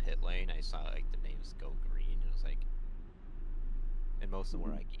like the pit lane, I saw like the names go green. It was like, and most of them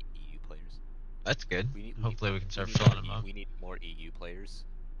were like EU players. That's good. Hopefully we can start need filling more them up. We need more EU players.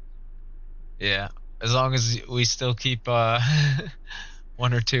 Yeah, as long as we still keep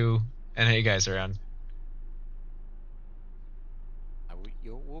one or two NA guys around.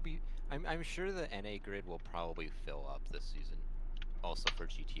 We'll be. I'm sure the NA grid will probably fill up this season. Also for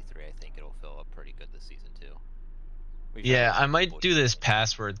GT3, I think it'll fill up pretty good this season too. Yeah, I might do this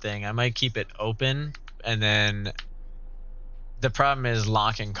password thing. I might keep it open, and then the problem is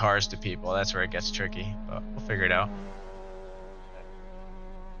locking cars to people. That's where it gets tricky, but we'll figure it out.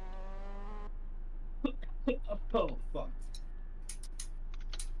 Oh, fuck.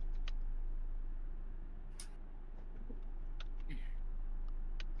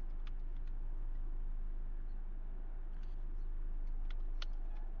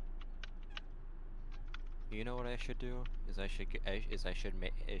 You know what I should do? I should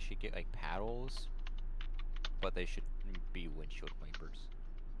get like paddles, but they should be windshield wipers.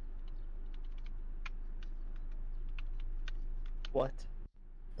 What?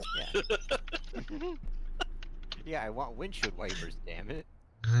 Yeah. Yeah, I want windshield wipers, damn it.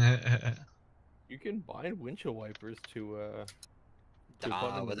 You can buy windshield wipers to put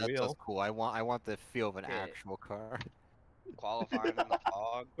in But the wheel. that's cool. I want the feel of an actual car. Qualifying in the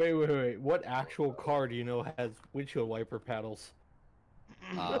fog. Wait. What actual car do you know has windshield wiper paddles?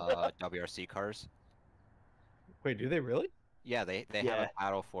 WRC cars. Wait, do they really? Yeah, they have a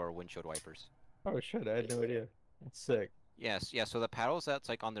paddle for windshield wipers. Oh shit, I had no idea. That's sick. Yes, yeah. So the paddles that's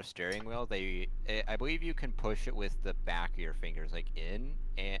like on their steering wheel, I believe you can push it with the back of your fingers, like in,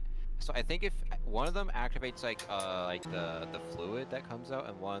 and so I think if one of them activates like the fluid that comes out,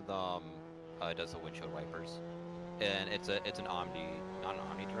 and one of them does the windshield wipers, and it's an not an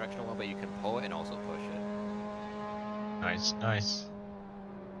omnidirectional one, but you can pull it and also push it. Nice.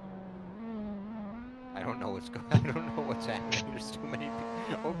 I don't know what's happening. There's too many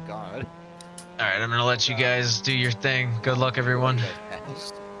people. Oh god. Alright, I'm gonna let you guys do your thing. Good luck, everyone.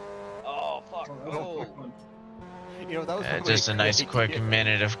 Oh, fuck. Oh. You know, that was just a nice quick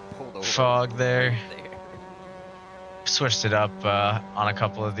minute of fog there. Switched it up on a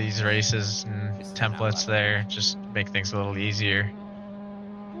couple of these races and templates there. Just make things a little easier.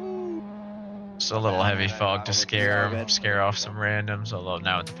 Just a little heavy fog to scare off some randoms, although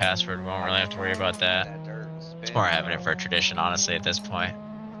now with the password we won't really have to worry about that. It's more having it for a tradition, honestly, at this point.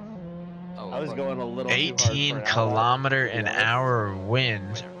 I was going a little 18 kilometer an hour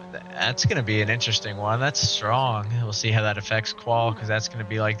wind. That's going to be an interesting one. That's strong. We'll see how that affects qual, because that's going to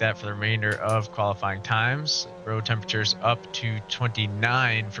be like that for the remainder of qualifying times. Road temperatures up to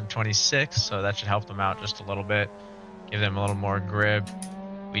 29 from 26, so that should help them out just a little bit, give them a little more grip.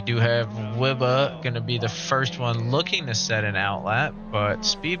 We do have Wibba going to be the first one looking to set an outlap, but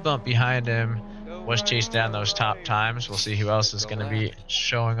speed bump behind him was chased down those top times. We'll see who else is going to be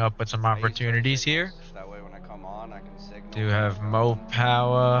showing up with some opportunities here. That way when I come on, I can signal. Do have Mo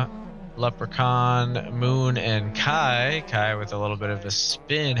Power, Leprechaun, Moon, and Kai. Kai with a little bit of a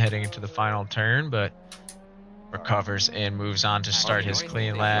spin heading into the final turn, but recovers and moves on to start his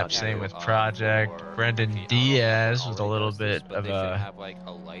clean lap. Same with Project. Brendan Diaz with a little bit of a,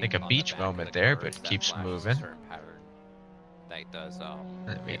 I think, a beach moment there, but keeps moving. That does,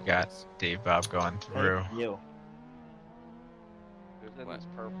 and we got Dave Bob going through. What's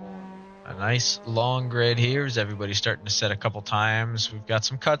purple? A nice long grid here as everybody's starting to set a couple times. We've got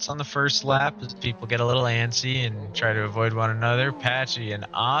some cuts on the first lap as people get a little antsy and try to avoid one another. Patchy and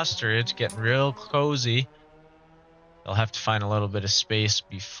Ostrich getting real cozy. They'll have to find a little bit of space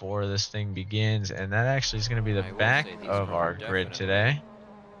before this thing begins, and that actually is going to be the back of our grid today.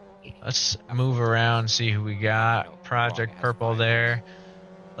 Let's move around, see who we got. Project Purple there.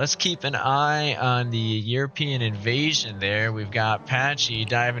 Let's keep an eye on the European invasion there. We've got Patchy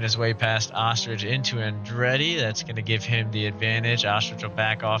diving his way past Ostrich into Andretti. That's going to give him the advantage. Ostrich will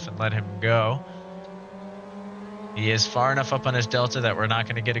back off and let him go. He is far enough up on his delta that we're not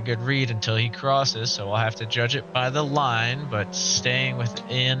going to get a good read until he crosses, so we'll have to judge it by the line, but staying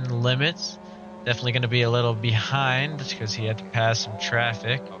within limits. Definitely going to be a little behind because he had to pass some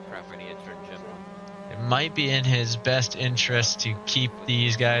traffic. It might be in his best interest to keep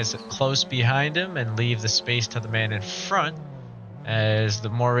these guys close behind him and leave the space to the man in front, as the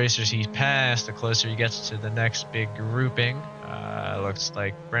more racers he passes, the closer he gets to the next big grouping. Looks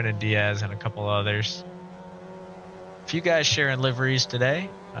like Brendan Diaz and a couple others. A few guys sharing liveries today.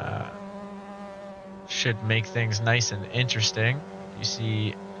 should make things nice and interesting. You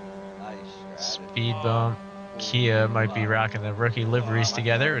see Speed Bump, Kia might be rocking the rookie liveries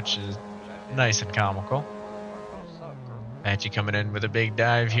together, which is nice and comical. Patchy coming in with a big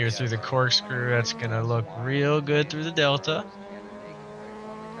dive here through the corkscrew. That's going to look real good through the Delta.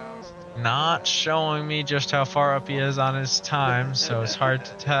 Not showing me just how far up he is on his time, so it's hard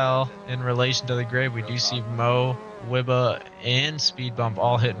to tell in relation to the grid. We do see Mo, Wibba, and Speed Bump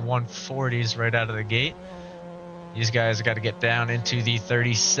all hitting 140s right out of the gate. These guys got to get down into the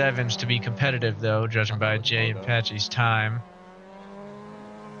 37s to be competitive, though, judging by Jay and Patchy's time.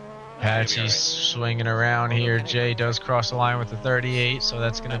 Patchy's swinging around here. Jay does cross the line with the 38, so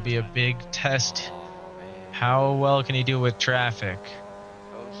that's going to be a big test. How well can he do with traffic?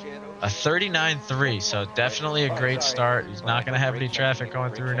 A 39.3, so definitely a great start. He's not going to have any traffic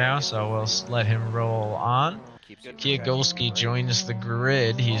going through now, so we'll let him roll on. Kiagolski joins the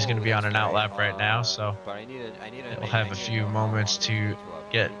grid. He's going to be on an outlap right now, so he'll have a few moments to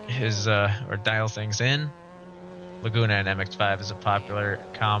get his or dial things in. Laguna and MX5 is a popular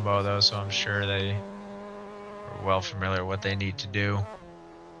combo, though, so I'm sure they are well familiar with what they need to do.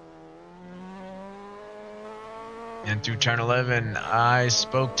 And through turn 11, I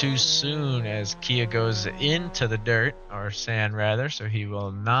spoke too soon as Kia goes into the dirt, or sand rather, so he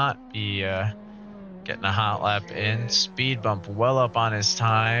will not be getting a hot lap in. Speed Bump well up on his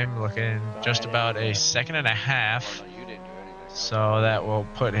time, looking just about a second and a half. So that will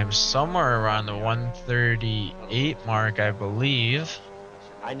put him somewhere around the 138 mark, I believe.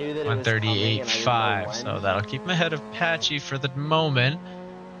 I knew that 138.5, so that'll keep him ahead of Patchy for the moment.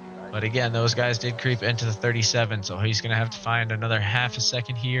 But again, those guys did creep into the 37, so he's going to have to find another half a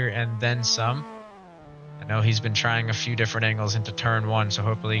second here and then some. I know he's been trying a few different angles into turn 1, so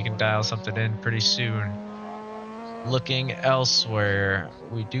hopefully he can dial something in pretty soon. Looking elsewhere,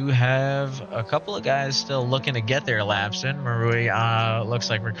 we do have a couple of guys still looking to get their laps in. Marui looks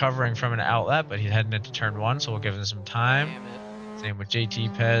like recovering from an outlap, but he's heading into turn 1, so we'll give him some time. Same with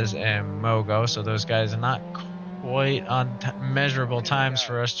JT Pez and Mogo, so those guys are not quite on measurable times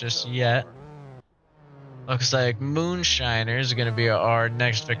for us just yet. Looks like Moonshiner is going to be our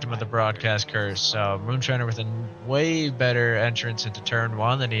next victim of the broadcast curse. So Moonshiner with a way better entrance into turn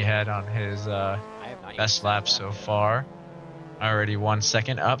 1 than he had on his best lap so far. Already 1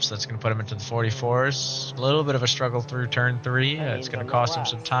 second up, so that's going to put him into the 44s. A little bit of a struggle through turn 3. It's going to cost him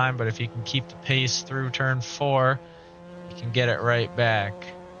some time, but if he can keep the pace through turn 4, he can get it right back.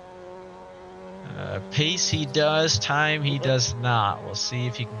 Pace he does, time he does not. We'll see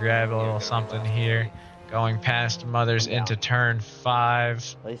if he can grab a little something here. Going past Mothers into turn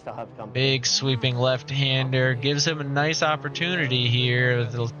 5. Big sweeping left-hander. Gives him a nice opportunity here.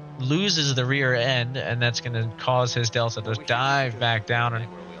 Loses the rear end, and that's going to cause his Delta to dive back down. And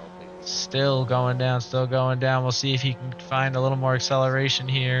still going down, still going down. We'll see if he can find a little more acceleration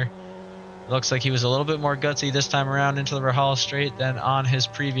here. Looks like he was a little bit more gutsy this time around into the Rahal Straight than on his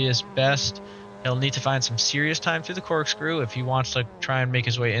previous best. He'll need to find some serious time through the corkscrew if he wants to try and make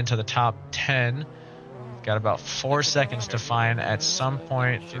his way into the top 10. Got about 4 seconds to find at some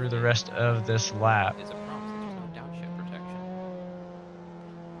point through the rest of this lap.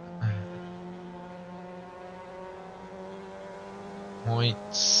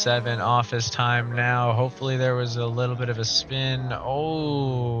 0.7 off his time now. Hopefully there was a little bit of a spin.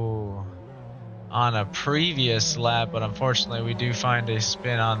 Oh, on a previous lap, but unfortunately we do find a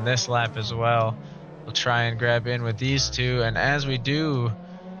spin on this lap as well. We'll try and grab in with these two, and as we do,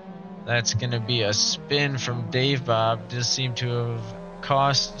 that's going to be a spin from Dave Bob. Does seem to have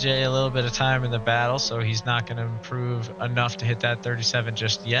cost Jay a little bit of time in the battle, so he's not going to improve enough to hit that 37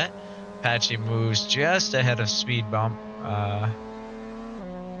 just yet. Patchy moves just ahead of Speed Bump.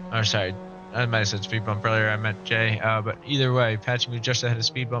 Or sorry, I might have said Speed Bump earlier, I meant Jay. But either way, Patchy moved just ahead of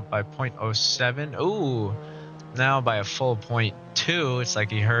Speed Bump by 0.07. Ooh, now by a full 0.2. It's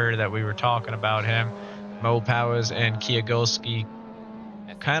like he heard that we were talking about him. Mo Powers and Kiagolski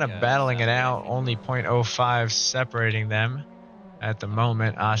kind of battling it out, only 0.05 separating them at the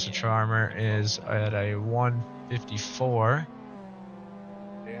moment. Asha Charmer is at a 154.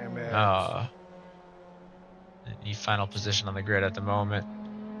 Damn it. The final position on the grid at the moment.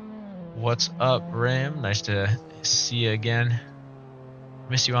 What's up, Ram? Nice to see you again.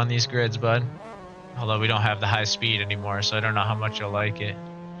 Miss you on these grids, bud. Although we don't have the high speed anymore, so I don't know how much you'll like it.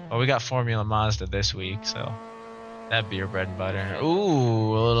 Well, we got Formula Mazda this week, so that'd be your bread and butter.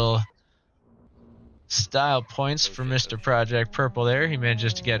 Ooh, a little style points for Mr. Project Purple there. He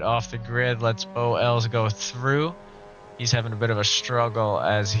manages to get off the grid, lets Bo Els go through. He's having a bit of a struggle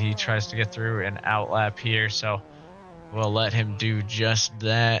as he tries to get through an outlap here, so We'll let him do just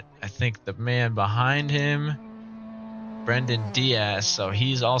that. I think the man behind him, Brendan Diaz, so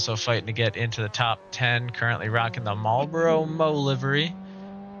he's also fighting to get into the top 10, currently rocking the Marlboro Mo livery.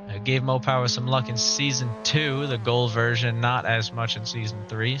 Gave Mo Power some luck in Season 2, the gold version, not as much in Season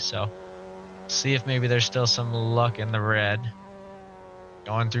 3, so see if maybe there's still some luck in the red.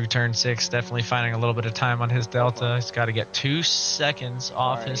 Going through turn 6, definitely finding a little bit of time on his delta. He's got to get 2 seconds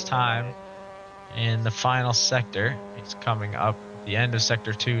off his time in the final sector. He's coming up at the end of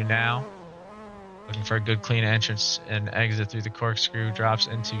Sector 2 now. Looking for a good clean entrance and exit through the corkscrew. Drops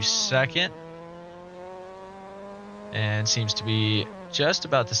into second. And seems to be just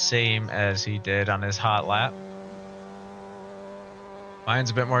about the same as he did on his hot lap.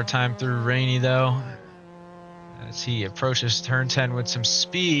 Finds a bit more time through Rainy though, as he approaches turn 10 with some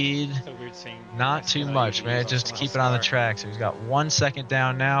speed. So weird seeing Not too much, man, just to keep it on the track. So he's got 1 second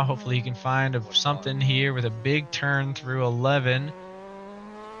down now. Hopefully he can find something here with a big turn through 11.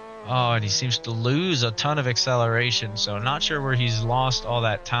 Oh, and he seems to lose a ton of acceleration, so not sure where he's lost all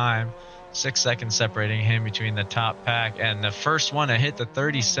that time. 6 seconds separating him between the top pack, and the first one to hit the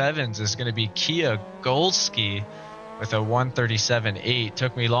 37s is going to be Kia Golski with a 137.8.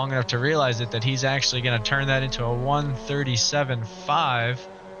 Took me long enough to realize it that he's actually going to turn that into a 137.5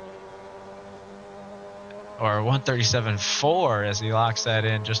 or 137.4 as he locks that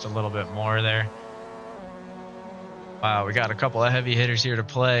in just a little bit more there. Wow, we got a couple of heavy hitters here to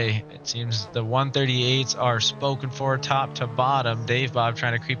play. It seems the 138s are spoken for top to bottom. Dave Bob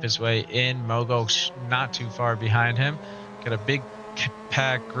trying to creep his way in. Mogo not too far behind him. Got a big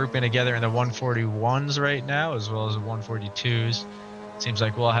pack grouping together in the 141s right now, as well as the 142s. Seems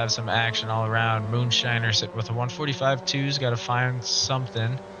like we'll have some action all around. Moonshiner sitting with the 145-2s. Got to find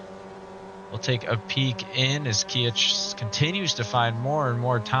something. We'll take a peek in as Kia continues to find more and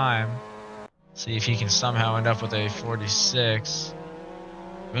more time. See if he can somehow end up with a 46.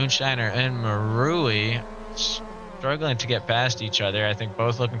 Moonshiner and Marui struggling to get past each other. I think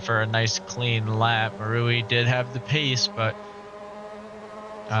both looking for a nice clean lap. Marui did have the pace, but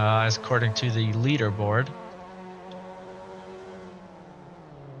as according to the leaderboard.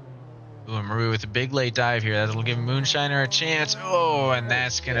 Ooh, and Marui with a big late dive here. That'll give Moonshiner a chance. Oh, and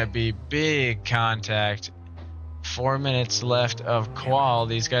that's going to be big contact. 4 minutes left of qual.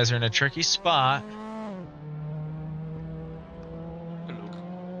 These guys are in a tricky spot.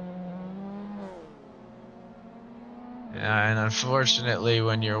 And unfortunately,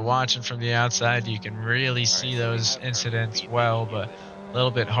 when you're watching from the outside, you can really see those incidents well, but a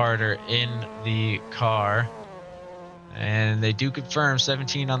little bit harder in the car. And they do confirm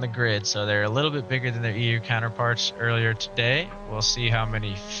 17 on the grid, so they're a little bit bigger than their EU counterparts earlier today. We'll see how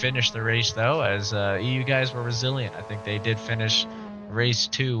many finish the race, though, as EU guys were resilient. I think they did finish race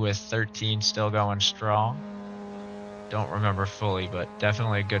 2 with 13 still going strong. Don't remember fully, but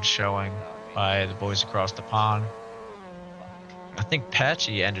definitely a good showing by the boys across the pond. I think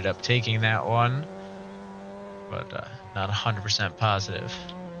Patchy ended up taking that one, but not 100% positive.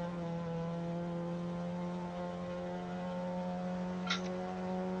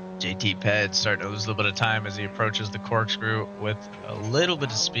 JT Ped starting to lose a little bit of time as he approaches the corkscrew with a little bit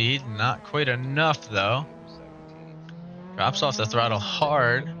of speed. Not quite enough, though. Drops off the throttle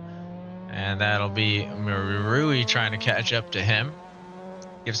hard, and that'll be Marui trying to catch up to him.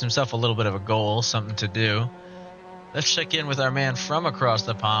 Gives himself a little bit of a goal, something to do. Let's check in with our man from across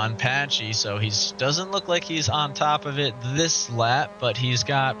the pond, Patchy. So he doesn't look like he's on top of it this lap, but he's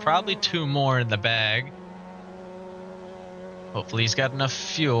got probably 2 more in the bag. Hopefully he's got enough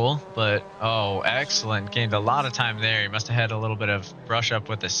fuel, but oh, excellent. Gained a lot of time there. He must have had a little bit of brush up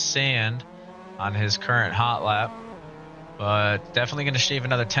with the sand on his current hot lap, but definitely going to shave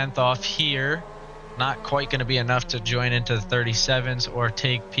another 10th off here. Not quite going to be enough to join into the 37s or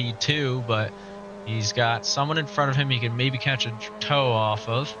take P2, but he's got someone in front of him he can maybe catch a toe off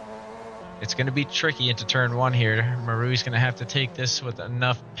of. It's going to be tricky into turn 1 here. Marui's going to have to take this with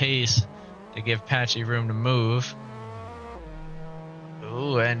enough pace to give Patchy room to move.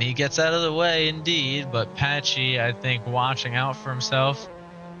 Ooh, and he gets out of the way indeed, but Patchy, I think, watching out for himself,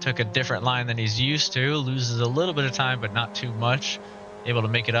 took a different line than he's used to. Loses a little bit of time, but not too much. Able to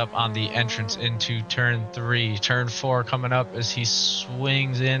make it up on the entrance into turn 3. Turn 4 coming up as he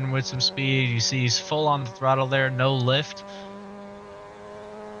swings in with some speed. You see he's full on the throttle there, no lift.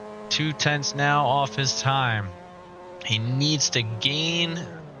 2/10 now off his time. He needs to gain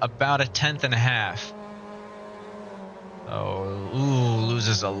about a 10th and a half. Oh, ooh,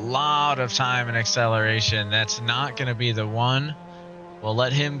 loses a lot of time and acceleration. That's not going to be the one. We'll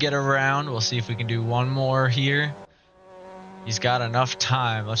let him get around. We'll see if we can do one more here. He's got enough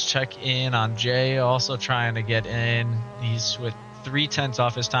time. Let's check in on Jay, also trying to get in. He's with 3/10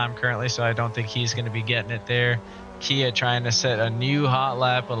 off his time currently, so I don't think he's going to be getting it there. Kia trying to set a new hot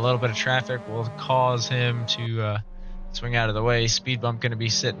lap. A little bit of traffic will cause him to swing out of the way. Speed bump going to be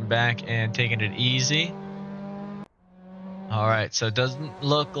sitting back and taking it easy. All right, so it doesn't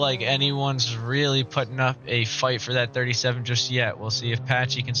look like anyone's really putting up a fight for that 37 just yet. We'll see if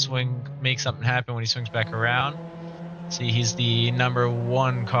Patchy can make something happen when he swings back around. See, he's the number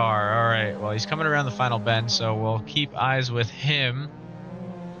 1 car. All right, well, he's coming around the final bend, so we'll keep eyes with him.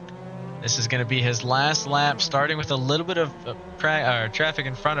 This is going to be his last lap, starting with a little bit of traffic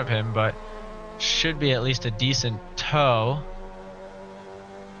in front of him, but should be at least a decent tow.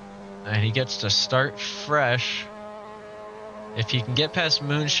 And he gets to start fresh. If he can get past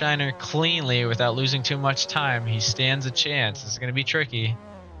Moonshiner cleanly without losing too much time, he stands a chance. This is going to be tricky.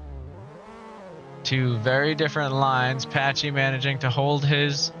 2 very different lines. Patchy managing to hold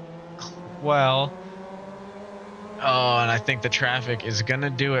his well. Oh, and I think the traffic is going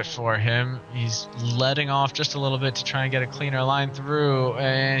to do it for him. He's letting off just a little bit to try and get a cleaner line through,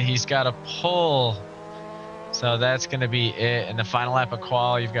 and he's got a pull. So that's going to be it. In the final lap of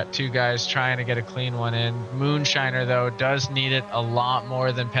qual, you've got 2 guys trying to get a clean one in. Moonshiner, though, does need it a lot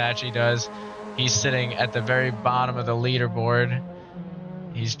more than Patchy does. He's sitting at the very bottom of the leaderboard.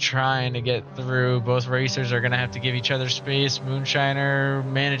 He's trying to get through. Both racers are going to have to give each other space. Moonshiner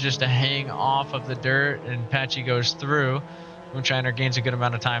manages to hang off of the dirt, and Patchy goes through. Moonshiner gains a good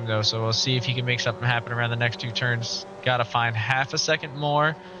amount of time, though, so we'll see if he can make something happen around the next 2 turns. Got to find half a second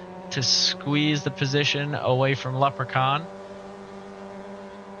more to squeeze the position away from Leprechaun.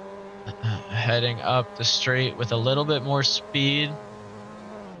 Heading up the straight with a little bit more speed.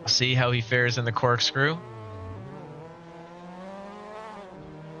 See how he fares in the corkscrew.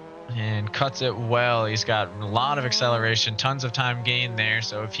 And cuts it well. He's got a lot of acceleration, tons of time gained there.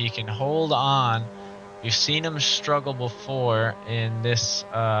 So if he can hold on, you've seen him struggle before in this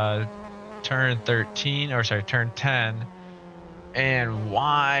turn 10. And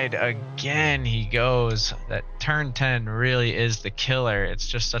wide again he goes. That turn 10 really is the killer. It's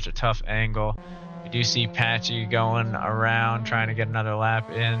just such a tough angle. We do see Patchy going around trying to get another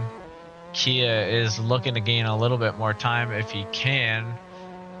lap in. Kia is looking to gain a little bit more time if he can.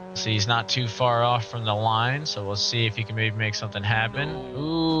 So he's not too far off from the line, so we'll see if he can maybe make something happen.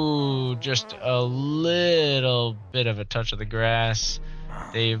 Ooh, just a little bit of a touch of the grass.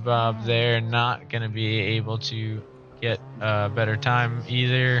 Dave Bob there, not going to be able to get a better time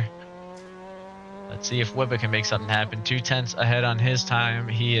either. Let's see if Wibba can make something happen. 2/10 ahead on his time.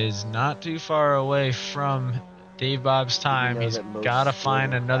 He is not too far away from Dave Bob's time. He's got to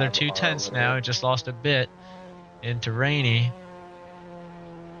find another 2/10 now. He just lost a bit into Rainy.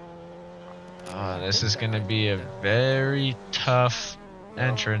 Oh, this is going to be a very tough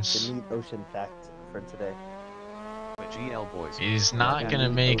entrance. The neat ocean fact for today. GL boys. He's not going to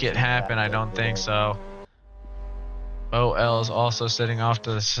make it happen, I don't think so. OL's also sitting off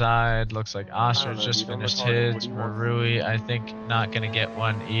to the side. Looks like Ostrich just finished his. Marui, I think, not going to get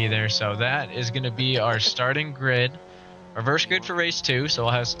one either. So that is going to be our starting grid. Reverse grid for race 2, so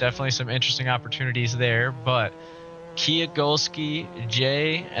we'll have definitely some interesting opportunities there. But Kia Golski,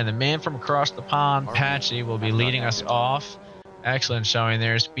 Jay, and the man from across the pond, Patchy, will be leading us off. Excellent showing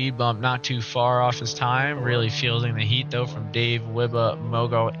there. Speed bump not too far off his time. Really fielding the heat, though, from Dave, Wibba,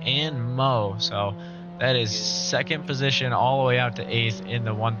 Mogo, and Mo. So that is 2nd position all the way out to 8th in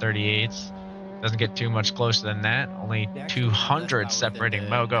the 138s. Doesn't get too much closer than that. Only 200 separating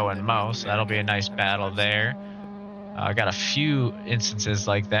Mogo and Mo, so that'll be a nice battle there. Got a few instances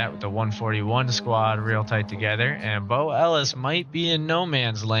like that with the 141 squad real tight together. And Bo Ellis might be in no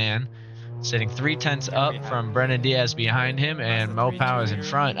man's land, sitting 3/10 up from Brennan Diaz behind him, and Mo Powers in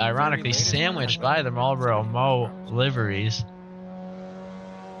front, ironically sandwiched by the Marlboro Mo liveries.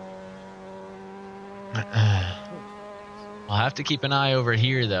 We'll have to keep an eye over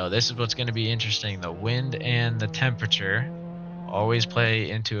here, though. This is what's going to be interesting. The wind and the temperature always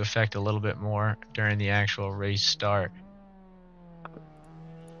play into effect a little bit more during the actual race start.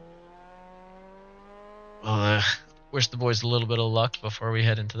 Well, wish the boys a little bit of luck before we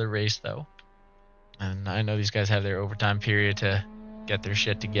head into the race, though. And I know these guys have their overtime period to get their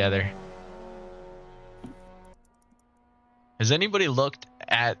shit together. Has anybody looked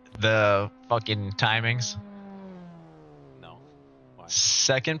at the fucking timings? No. Why?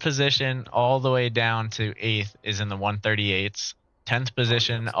 2nd position all the way down to 8th is in the 138s. 10th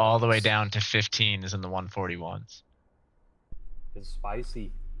position all the way down to 15 is in the 141s. It's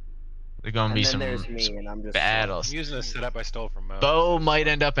spicy. There's going to be some battles. I'm using a setup I stole from Mo. Bo might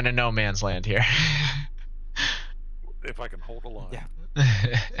end up in a no man's land here. if I can hold a line. Yeah.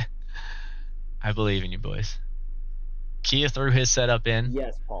 I believe in you, boys. Kia threw his setup in.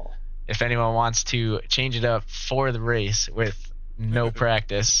 Yes, Paul. If anyone wants to change it up for the race with no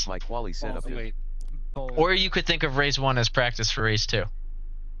practice, My quali setup is Wait, or you could think of race 1 as practice for race 2.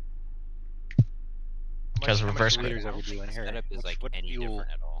 Because how reverse much grid. liters are we doing here? Setup is like what any fuel?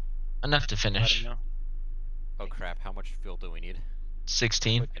 different at all. Enough to Let finish. him know. Oh crap! How much fuel do we need?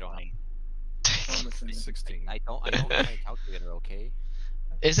 16. I don't have. 16. I don't have my calculator. Okay.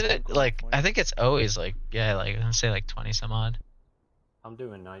 Isn't it like, I think it's always like, yeah, like, let's say like 20 some odd. I'm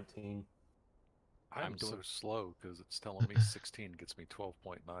doing 19. I'm so slow because it's telling me 16 gets me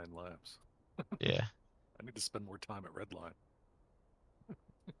 12.9 laps. Yeah. I need to spend more time at Redline.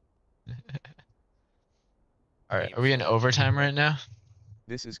 Alright, are we in overtime right now?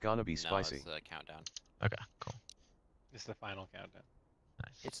 This is gonna be No, spicy. it's the countdown. Okay, cool. This is the final countdown.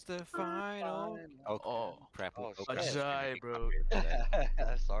 Nice. It's the final. Oh crap! Oh, crap. shit. bro.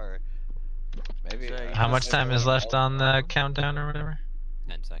 Sorry. Maybe. Jai, How you much just time said is what? left on the countdown or whatever?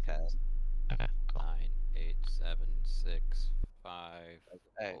 10 seconds. Okay, cool. 9, 8, 7, 6, 5.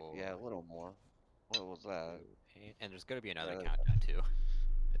 Hey, 4, yeah, a little more. What was that? 2, 8, and there's gonna be another Yeah. countdown too.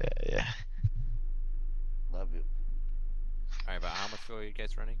 Yeah. Love you. All right, but how much fuel are you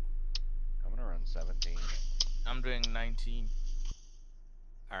guys running? I'm gonna run 17. I'm doing 19.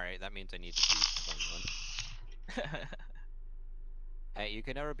 All right, that means I need to be 21. Hey, you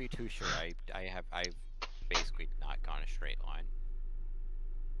can never be too sure. I've basically not gone a straight line.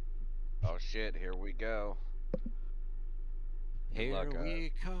 Oh shit, here we go. Good Here luck,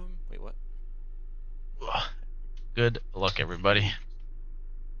 we come. Wait, what? Good luck, everybody.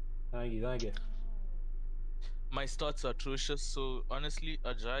 Thank you, thank you. My stats are atrocious, so honestly,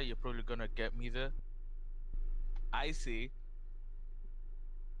 Ajay, you're probably gonna get me there. I say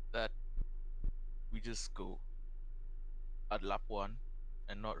that we just go at lap 1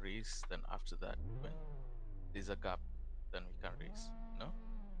 and not race, then after that, when there's a gap, then we can race. No?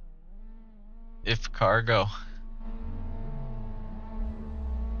 If cargo.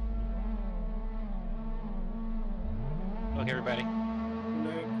 Okay, everybody.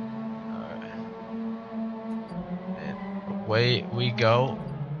 Away we go.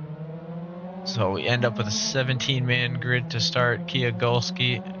 So we end up with a 17-man grid to start. Kia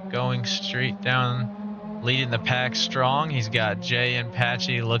Golski going straight down, leading the pack strong. He's got Jay and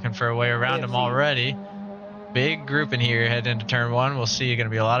Patchy looking for a way around him already. Big group in here heading into turn 1. We'll see. Going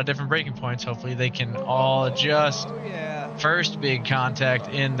to be a lot of different braking points. Hopefully they can all adjust. Oh yeah. First big contact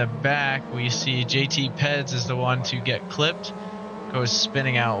in the back. We see JT Peds is the one to get clipped. Goes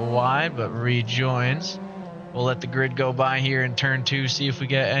spinning out wide, but rejoins. We'll let the grid go by here in turn 2, see if we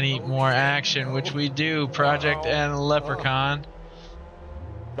get any more action, which we do. Project and Leprechaun.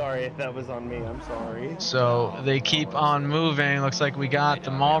 Sorry if that was on me. I'm sorry. So they keep on moving. Looks like we got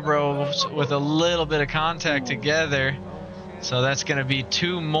the Marlboros with a little bit of contact together. So that's going to be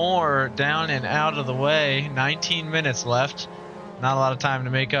 2 more down and out of the way. 19 minutes left. Not a lot of time to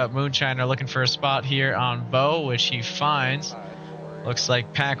make up. Moonshiner looking for a spot here on Bo, which he finds. Looks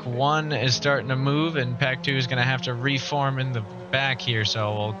like pack 1 is starting to move, and pack 2 is going to have to reform in the back here.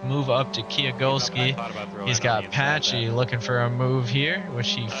 So we'll move up to Kia Golski. He's got Patchy looking for a move here, which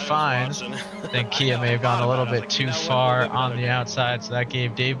he finds. I think Kia may have gone a little bit too far on the outside, so that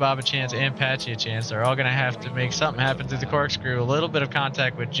gave Dave Bob a chance and Patchy a chance. They're all going to have to make something happen through the corkscrew. A little bit of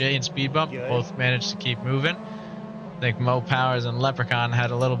contact with Jay and Speed Bump. Both managed to keep moving. I think Mo Powers and Leprechaun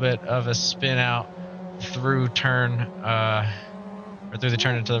had a little bit of a spin out through turn, or through the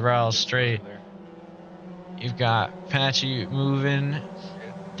turn into the rails straight. You've got Patchy moving,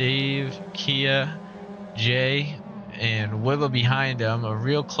 Dave, Kia, Jay, and Wibba behind him. A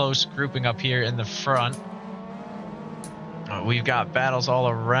real close grouping up here in the front. We've got battles all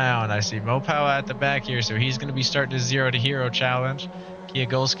around. I see Mopow at the back here, so he's going to be starting his 0 to hero challenge. Kia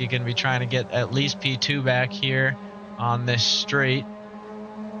Golski going to be trying to get at least P2 back here on this straight.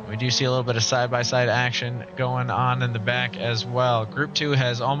 We do see a little bit of side-by-side action going on in the back as well. Group 2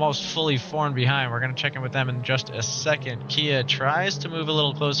 has almost fully formed behind. We're going to check in with them in just a second. Kia tries to move a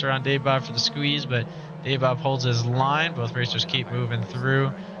little closer on Dave Bob for the squeeze, but Dave Bob holds his line. Both racers keep moving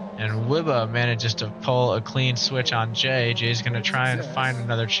through. And Wibba manages to pull a clean switch on Jay. Jay's going to try and find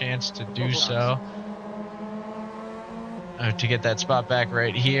another chance to do so. To get that spot back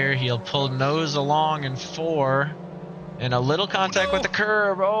right here. He'll pull nose along in 4. And a little contact with the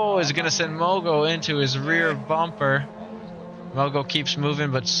curb. Oh, is going to send Mogo into his rear bumper. Mogo keeps moving,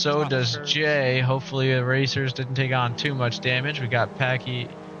 but so does Jay. Hopefully the racers didn't take on too much damage. We got Packy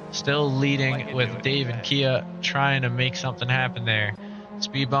still leading with Dave and Kia trying to make something happen there.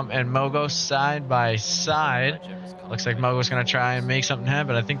 Speed Bump and Mogo side by side. Looks like Mogo's going to try and make something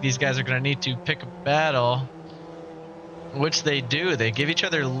happen. I think these guys are going to need to pick a battle, which they do. They give each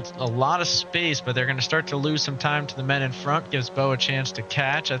other a lot of space, but they're going to start to lose some time to the men in front. Gives Bo a chance to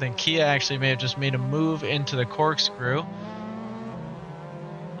catch. I think Kia actually may have just made a move into the corkscrew,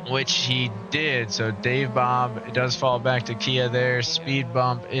 which he did. So Dave Bob does fall back to Kia there. Speed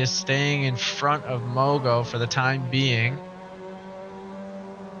Bump is staying in front of Mogo for the time being.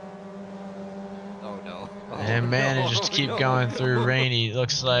 Oh no. Oh, And manages to keep going through Rainy.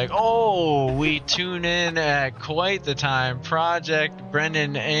 Looks like, oh, we tune in at quite the time. Project,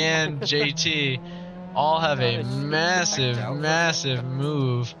 Brendan, and JT all have a massive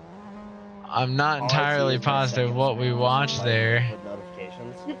move. I'm not entirely positive what we watched there. With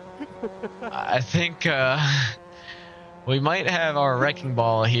notifications. I think we might have our wrecking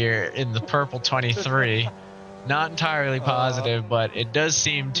ball here in the purple 23. Not entirely positive, but it does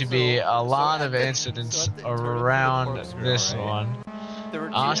seem to be a lot of incidents around this one.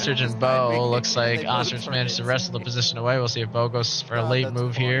 Ostrich and Bo, looks like Ostrich managed to wrestle the position away. We'll see if Bo goes for a late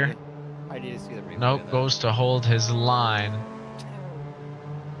move here. I need to see the replay. Nope, goes to hold his line.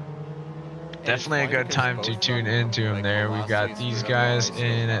 Definitely a good time to tune into him there. We've got these guys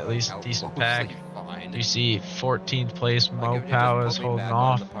in at least a decent pack. You see 14th place Mo Powers holding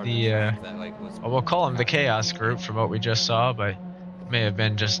off the, we'll call him the Chaos group from what we just saw, but may have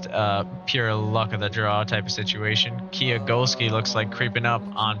been just pure luck of the draw type of situation. Kia Golski looks like creeping up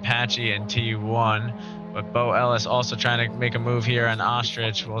on Patchy and T1, but Bo Ellis also trying to make a move here on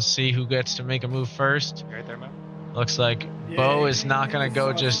Ostrich. We'll see who gets to make a move first. You right there, Mo? Looks like Bo is not going to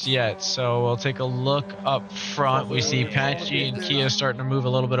go just yet, so we'll take a look up front. We see Patchy and Kia starting to move a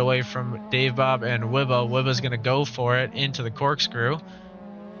little bit away from Dave Bob and Wibba. Wibba's going to go for it into the corkscrew,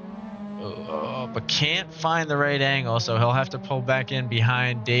 but can't find the right angle, so he'll have to pull back in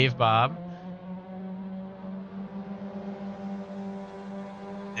behind Dave Bob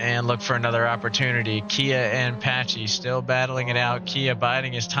and look for another opportunity. Kia and Patchy still battling it out. Kia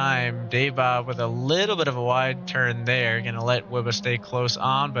biding his time. Dave Bob with a little bit of a wide turn there. Gonna let Wibba stay close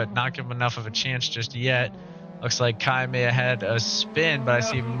on, but not give him enough of a chance just yet. Looks like Kai may have had a spin, but I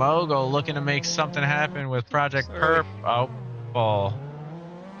see Mogo looking to make something happen with Project Perp. Oh, ball.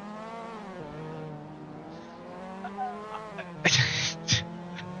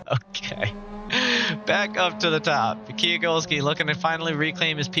 Okay. Back up to the top. Kia Golski looking to finally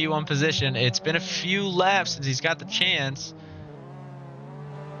reclaim his P1 position. It's been a few laps since he's got the chance.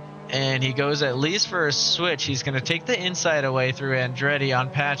 And he goes at least for a switch. He's going to take the inside away through Andretti on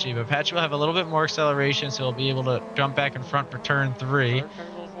Patchy, but Patchy will have a little bit more acceleration, so he'll be able to jump back in front for turn 3.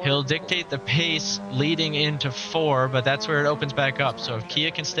 He'll dictate the pace leading into 4, but that's where it opens back up. So if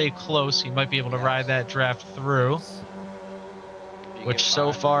Kia can stay close, he might be able to ride that draft through, which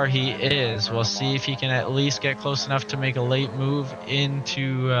so far he is. We'll see if he can at least get close enough to make a late move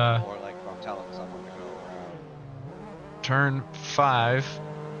into Or like if I'm telling someone to go around. turn 5.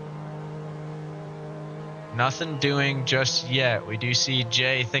 Nothing doing just yet. We do see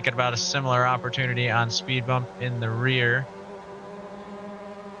Jay thinking about a similar opportunity on Speed Bump in the rear.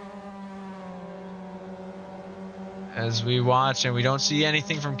 As we watch, and we don't see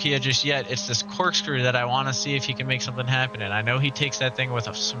anything from Kia just yet. It's this corkscrew that I want to see if he can make something happen. And I know he takes that thing with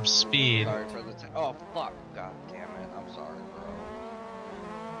some speed. Sorry for the oh fuck, god damn it, I'm sorry, bro.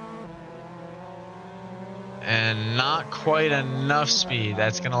 And not quite enough speed.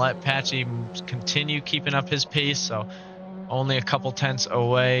 That's going to let Patchy continue keeping up his pace. So only a couple tenths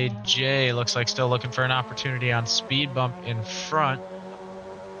away. Jay looks like still looking for an opportunity on Speed Bump in front.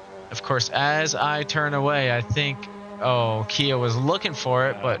 Of course, as I turn away, I think, oh, Kia was looking for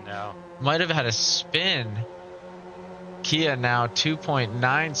it, but might have had a spin. Kia now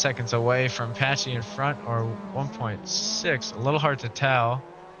 2.9 seconds away from Patchy in front, or 1.6. A little hard to tell.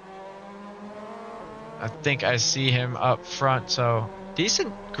 I think I see him up front, so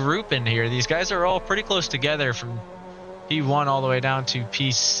decent group in here. These guys are all pretty close together from P1 all the way down to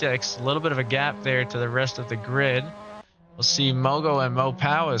P6. A little bit of a gap there to the rest of the grid. We'll see Mogo and Mo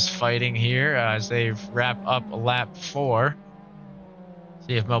Powers fighting here as they wrap up lap 4.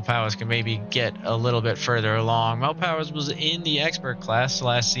 See if Mo Powers can maybe get a little bit further along. Mo Powers was in the expert class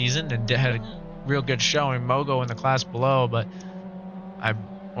last season and had a real good showing. Mogo in the class below, but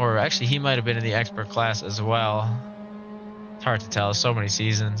or actually he might have been in the expert class as well. It's hard to tell, so many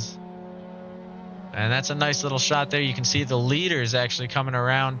seasons. And that's a nice little shot there. You can see the leaders actually coming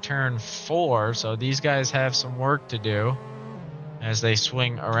around turn 4, so these guys have some work to do as they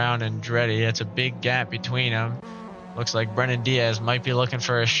swing around Andretti. It's a big gap between them. Looks like Brennan Diaz might be looking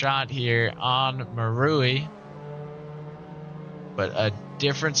for a shot here on Marui, but a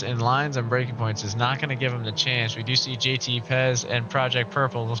difference in lines and breaking points is not going to give him the chance. We do see JT Pez and Project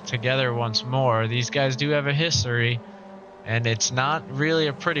Purple together once more. These guys do have a history, and it's not really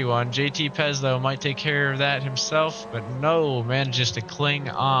a pretty one. JT Pez, though, might take care of that himself, but no, manages to cling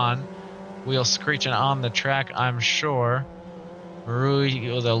on. Wheel screeching on the track, I'm sure.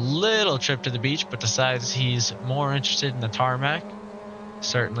 Marui with a little trip to the beach, but decides he's more interested in the tarmac.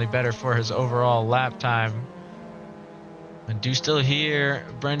 Certainly better for his overall lap time. And do still hear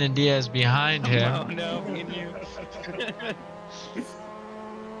Brendan Diaz behind him. Oh no, me and you.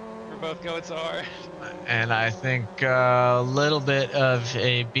 We're both going so hard. And I think a little bit of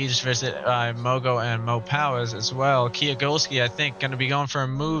a beach visit by Mogo and Mo Powers as well. Kiagolski, I think, going to be going for a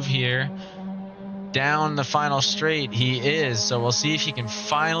move here. Down the final straight, he is. So we'll see if he can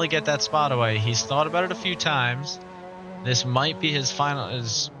finally get that spot away. He's thought about it a few times. This might be his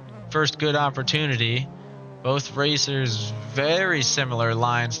first good opportunity. Both racers, very similar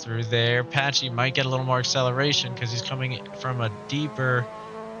lines through there. Patchy might get a little more acceleration because he's coming from a deeper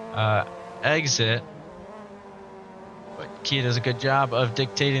exit. But Kia does a good job of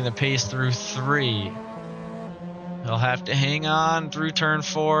dictating the pace through 3. He'll have to hang on through turn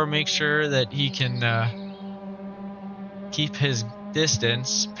 4, make sure that he can keep his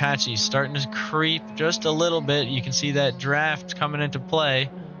distance. Patchy starting to creep just a little bit. You can see that draft coming into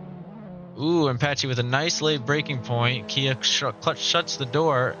play. Ooh, and Patchy with a nice late braking point. Kia shuts the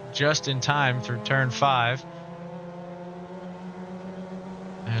door just in time through turn 5.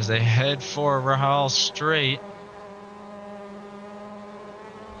 As they head for Rahal straight.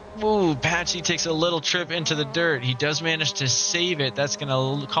 Ooh, Patchy takes a little trip into the dirt. He does manage to save it. That's going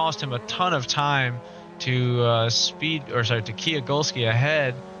to cost him a ton of time to Kiagolski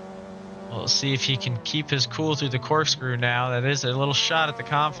ahead. We'll see if he can keep his cool through the corkscrew now. That is a little shot at the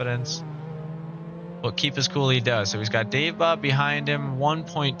confidence. But keep his cool he does. So he's got Dave Bob behind him,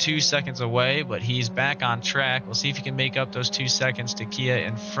 1.2 seconds away, but he's back on track. We'll see if he can make up those 2 seconds to Kia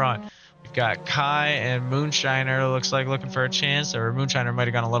in front. We've got Kai and Moonshiner, looks like looking for a chance, or Moonshiner might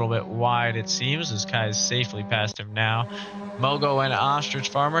have gone a little bit wide, it seems, as Kai is safely past him now. Mogo and Ostrich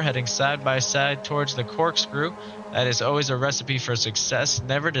Farmer heading side by side towards the corkscrew. That is always a recipe for success,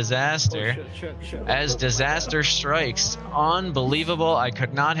 never disaster. As disaster strikes, unbelievable. I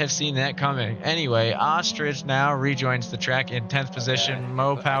could not have seen that coming. Anyway, Ostrich now rejoins the track in 10th position.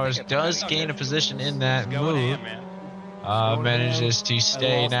 Mo Powers does gain a position in that move. Manages to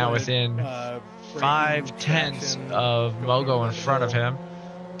stay now within 5/10 of Mogo in front of him.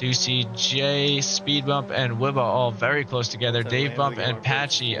 Do see Jay, Speed Bump, and Wibba all very close together. Dave Bump and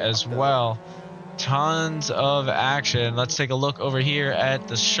Patchy as well. Tons of action. Let's take a look over here at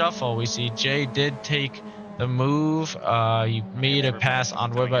the shuffle. We see Jay did take the move. He made a pass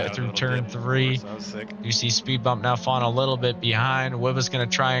on Wibba through turn 3. You see Speed Bump now falling a little bit behind. Wibba's going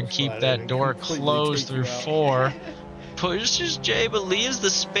to try and keep that door closed through 4. Pushes Jay, but leaves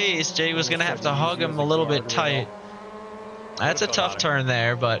the space. Jay was going to have to hug him a little bit tight. That's a tough turn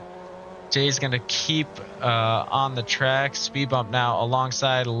there, but Jay's going to keep on the track. Speed Bump now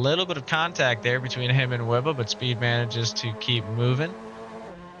alongside. A little bit of contact there between him and Wibba, but Speed manages to keep moving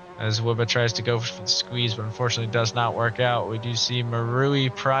as Wibba tries to go for the squeeze, but unfortunately does not work out. We do see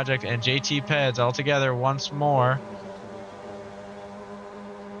Marui, Project, and JT Peds all together once more.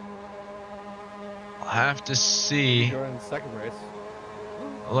 I'll have to see. During the second race.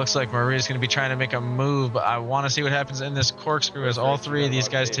 It looks like Maria's going to be trying to make a move, but I want to see what happens in this corkscrew as all 3 of these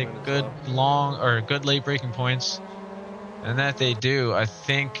guys take good late braking points. And that they do. I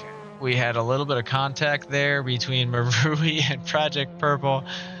think we had a little bit of contact there between Marui and Project Purple.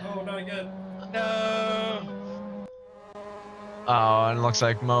 Oh, not again. No. Oh, and it looks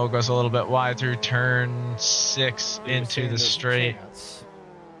like Mo goes a little bit wide through turn 6 into the straight.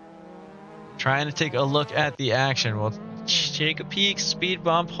 Trying to take a look at the action. We'll take a peek. Speed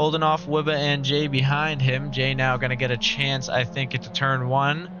Bump holding off Wibba and Jay behind him. Jay now going to get a chance, I think, into turn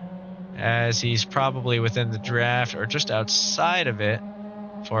 1, as he's probably within the draft or just outside of it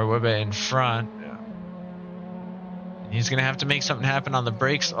for Wibba in front. He's going to have to make something happen on the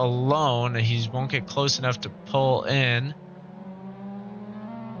brakes alone. He won't get close enough to pull in.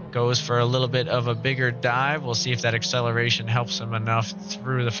 Goes for a little bit of a bigger dive. We'll see if that acceleration helps him enough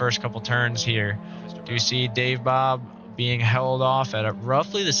through the first couple turns here. Do you see Dave Bob being held off at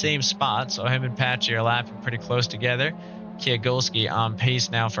roughly the same spot? So him and Patchy are lapping pretty close together. Kiagolski on pace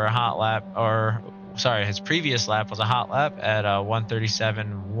now for a hot lap, or sorry, his previous lap was a hot lap at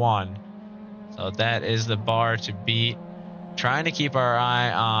 1:37.1. So that is the bar to beat. Trying to keep our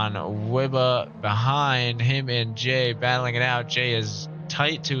eye on Wibba behind him and Jay battling it out. Jay is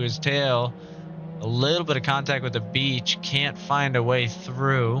tight to his tail A little bit of contact with the beach. Can't find a way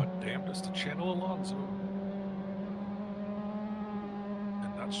through. Damnedest to channel Alonso.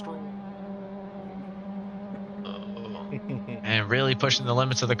 And not Stroll. And really pushing the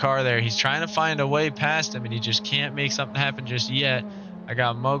limits of the car there. He's trying to find a way past him, and he just can't make something happen just yet. I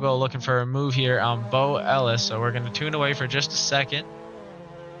got Mogo looking for a move here on Bo Ellis, so we're going to tune away for just a second.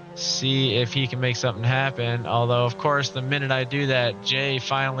 See if he can make something happen. Although, of course, the minute I do that, Jay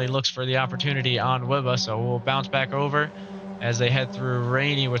finally looks for the opportunity on Wibba, so we'll bounce back over as they head through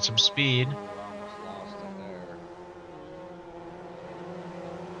Rainy with some speed. Almost lost it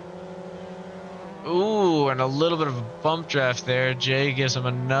there. Ooh, and a little bit of a bump draft there. Jay gives him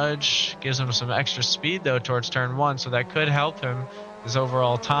a nudge, gives him some extra speed, though, towards turn 1, so that could help him his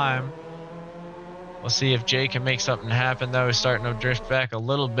overall time. We'll see if Jay can make something happen, though. He's starting to drift back a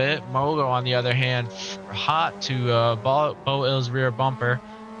little bit. Mogo, on the other hand, hot to Bo Ill's rear bumper.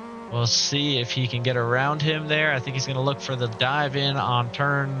 We'll see if he can get around him there. I think he's going to look for the dive in on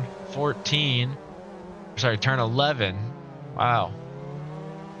turn 14. Sorry, turn 11. Wow.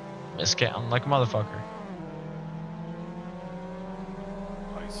 Miscounting like a motherfucker.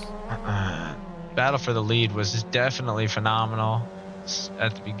 Nice. Battle for the lead was definitely phenomenal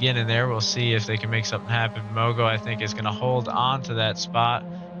at the beginning there. We'll see if they can make something happen. Mogo, I think, is going to hold on to that spot.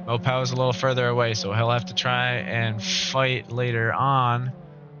 Mopao is a little further away, so he'll have to try and fight later on.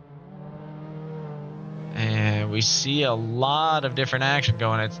 And we see a lot of different action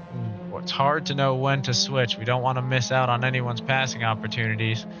going. It's hard to know when to switch. We don't want to miss out on anyone's passing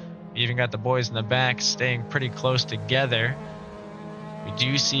opportunities. We even got the boys in the back staying pretty close together. We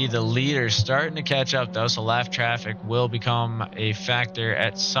do see the leaders starting to catch up, though, so lap traffic will become a factor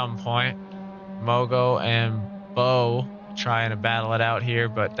at some point. Mogo and Bo trying to battle it out here,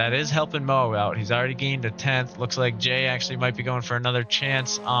 but that is helping Mo out. He's already gained a 10th. Looks like Jay actually might be going for another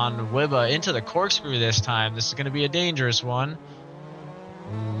chance on Wibba into the corkscrew this time. This is going to be a dangerous one.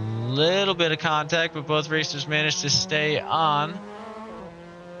 Little bit of contact, but both racers managed to stay on.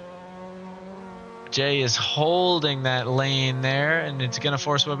 Jay is holding that lane there, and it's going to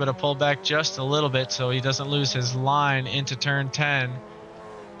force Wibba to pull back just a little bit so he doesn't lose his line into turn 10.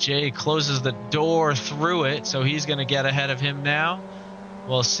 Jay closes the door through it, so he's going to get ahead of him now.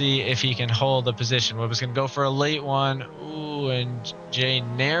 We'll see if he can hold the position. Wibba's going to go for a late one. Ooh, and Jay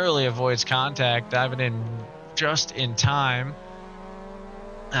narrowly avoids contact, diving in just in time.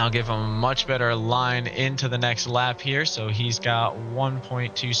 I'll give him a much better line into the next lap here, so he's got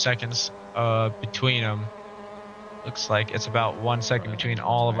 1.2 seconds between them. Looks like it's about 1 second between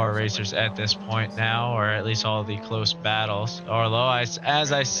all of our racers at this point now, or at least all the close battles. Although,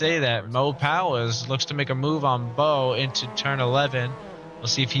 as I say that, Mo Powers looks to make a move on Bo into turn 11. We'll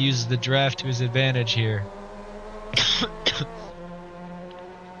see if he uses the draft to his advantage here.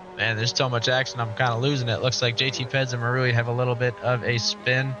 Man, there's so much action, I'm kind of losing it. Looks like JT Peds and Marui have a little bit of a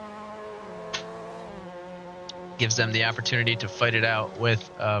spin. Gives them the opportunity to fight it out with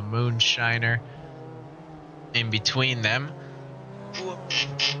Moonshiner in between them.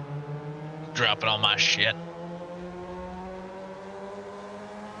 Dropping all my shit.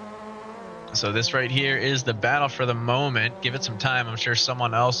 So this right here is the battle for the moment. Give it some time. I'm sure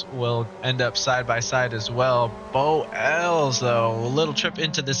someone else will end up side by side as well. Bo Els, though, a little trip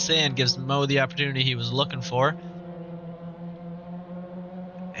into the sand gives Mo the opportunity he was looking for.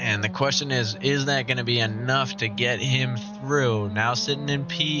 And the question is that going to be enough to get him through? Now sitting in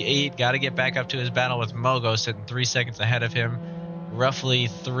P8, got to get back up to his battle with Mogo, sitting 3 seconds ahead of him. Roughly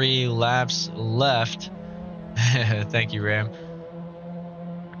 3 laps left. Thank you, Ram.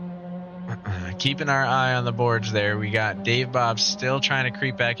 Keeping our eye on the boards there. We got Dave Bob still trying to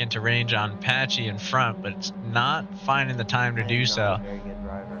creep back into range on Patchy in front, but it's not finding the time to do so. Very good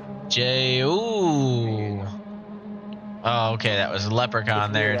driver. Jay, ooh. Oh, okay, that was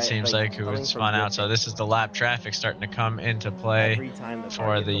Leprechaun there, it seems like, who was spun out. So this is the lap traffic starting to come into play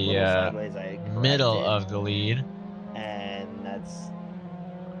for the middle of the lead. And that's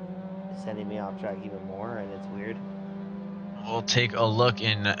sending me off track even more, and it's weird. We'll take a look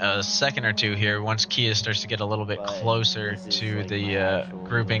in a second or two here once Kia starts to get a little bit closer to the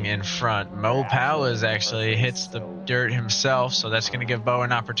grouping in front. Mo Powers actually hits the dirt himself, so that's going to give Bo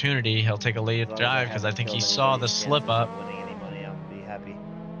an opportunity. He'll take a lead drive because I think he saw the slip up.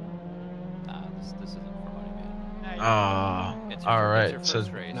 This isn't for money, man. Oh, all right. So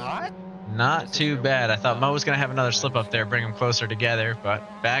not too bad. I thought Mo was going to have another slip up there, bring them closer together,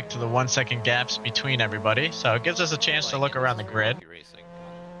 but back to the 1 second gaps between everybody. So it gives us a chance to look around the grid.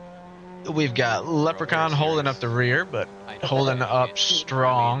 We've got Leprechaun holding up the rear, but holding up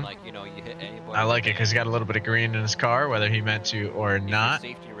strong. I like it because he got a little bit of green in his car, whether he meant to or not.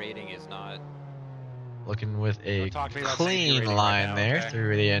 Safety rating is not Looking with a talk to me about safety clean rating right line now, there okay?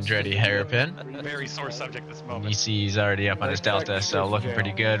 through the Andretti hairpin. Very sore subject this And moment. you see he's already up on his Next check, Delta, straight so to looking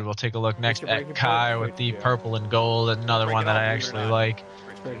pretty jail. good. We'll take a look next your at breaking point, Kai straight with to the jail. purple and gold, another Break one it that all, I believe it or actually not. like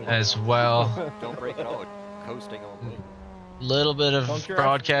Straight to as jail. well. Don't break it all. Coasting only. Little bit of Don't you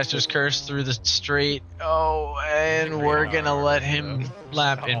broadcaster's curse through the straight. Oh, and Great we're gonna R, let him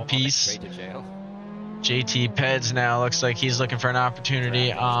lap in Stall. peace. Straight to jail. JT Peds now looks like he's looking for an opportunity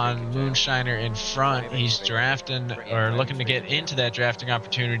Drafting straight on to jail. Moonshiner in front. Driving He's straight to- drafting and or driving looking to straight get to jail. into that drafting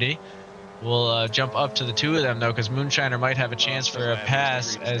opportunity. We'll jump up to the two of them though, because Moonshiner might have a chance So for a glad we just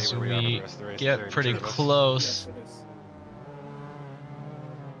pass agreed to stay as where we are for the we rest of the race. get Very pretty mature of us. close. Yes, it is.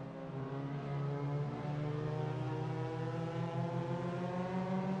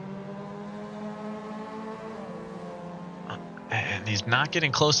 And he's not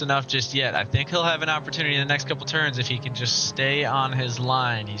getting close enough just yet. I think he'll have an opportunity in the next couple turns if he can just stay on his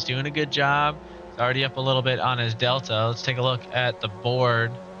line. He's doing a good job. He's already up a little bit on his Delta. Let's take a look at the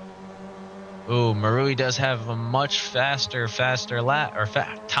board. Ooh, Marui does have a much faster lap or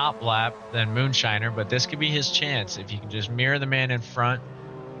top lap than Moonshiner, but this could be his chance. If he can just mirror the man in front,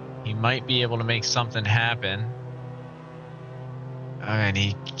 he might be able to make something happen. And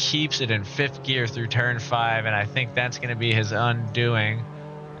he keeps it in 5th gear through turn 5, and I think that's going to be his undoing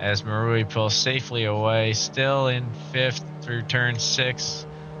as Marui pulls safely away, still in 5th through turn 6.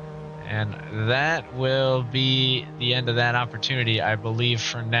 And that will be the end of that opportunity, I believe,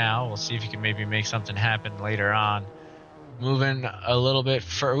 for now. We'll see if he can maybe make something happen later on. Moving a little bit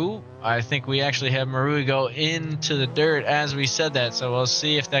for, ooh, I think we actually have Marui go into the dirt as we said that, so we'll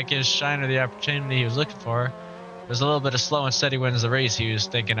see if that gives Shiner the opportunity he was looking for. There's a little bit of slow and steady wins the race he was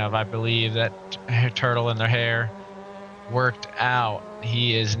thinking of. I believe that turtle in their hair worked out.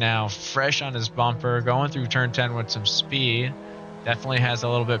 He is now fresh on his bumper, going through turn 10 with some speed. Definitely has a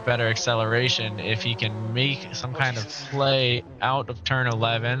little bit better acceleration. If he can make some kind of play out of turn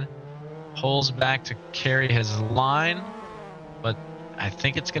 11, pulls back to carry his line, but I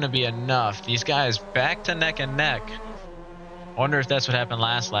think it's going to be enough. These guys back to neck and neck. I wonder if that's what happened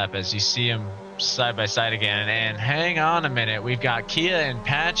last lap as you see them side by side again. And hang on a minute, we've got Kia and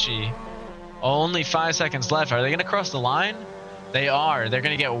Patchy. Only 5 seconds left. Are they going to cross the line? They are. They're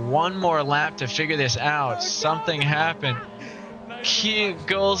going to get one more lap to figure this out. Something happened. Kia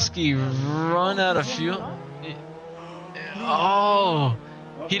Golski run out of fuel. Oh,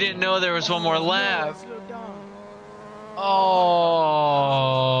 he didn't know there was one more lap.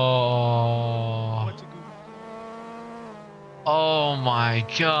 Oh. Oh my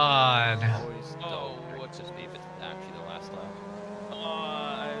God. Always don't what's his name? It's actually the last lap.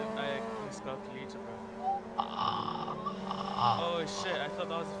 I miscalculated, bro. Oh shit! I thought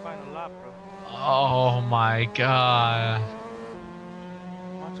that was the final lap, bro. Oh my God.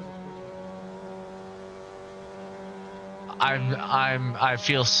 I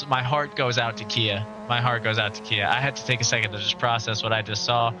feel my heart goes out to Kia. My heart goes out to Kia. I had to take a second to just process what I just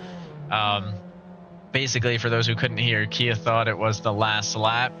saw. Basically, for those who couldn't hear, Kia thought it was the last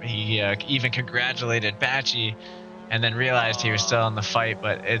lap. He even congratulated Patchy and then realized he was still in the fight,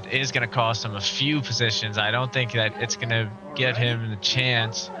 but it is going to cost him a few positions. I don't think that it's going to get him the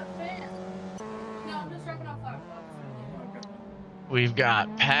chance. We've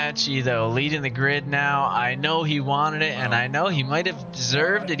got Patchy, though, leading the grid now. I know he wanted it, and I know he might have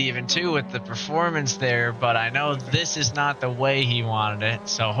deserved it even, too, with the performance there, but I know this is not the way he wanted it.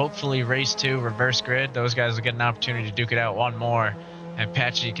 So hopefully race 2, reverse grid, those guys will get an opportunity to duke it out one more, and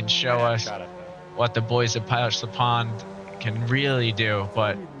Patchy can show us what the boys at Pilots the Pond can really do.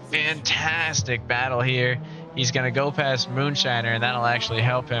 But fantastic battle here. He's going to go past Moonshiner, and that'll actually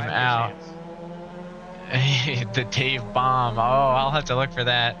help him out. The Dave Bomb. Oh, I'll have to look for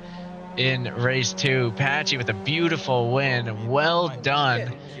that in race 2. Patchy with a beautiful win. Well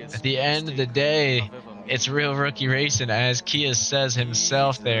done. At the end of the day, it's real rookie racing, as Kia says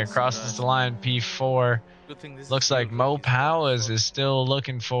himself there. Crosses the line P4. Looks like Mo Powers is still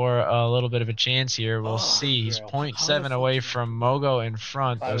looking for a little bit of a chance here. We'll see. He's 0.7 away from Mogo in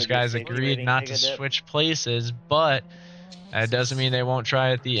front. Those guys agreed not to switch places, but that doesn't mean they won't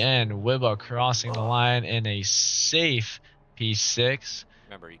try at the end. Wibba crossing the line in a safe P6.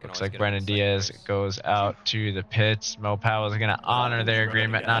 Remember, you can Looks always like get Brennan Diaz goes out to the pits. Mo Powell is going to honor their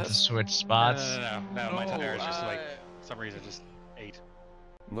agreement not to switch spots. No, my tire is just like, for some reason, just 8.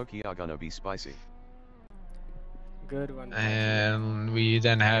 Looky, are gonna be spicy. Good one. And we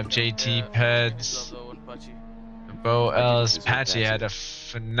then have JT Peds, Bo Ellis. Patchy had a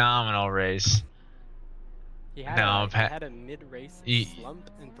phenomenal race. He had, he had a mid-race slump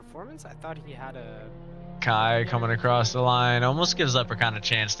in performance. I thought he had a Kai coming across the line. Almost gives Leprechaun a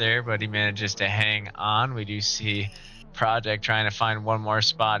chance there, but he manages to hang on. We do see Project trying to find one more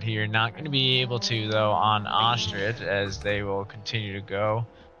spot here. Not going to be able to, though, on Ostrich, as they will continue to go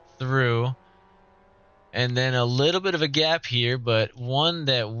through. And then a little bit of a gap here, but one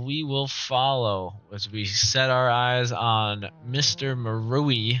that we will follow as we set our eyes on Mr.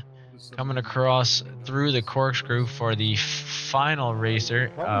 Marui coming across through the corkscrew for the final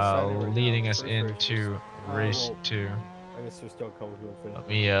racer, leading us into race 2. I guess there's still a couple people finishing. Let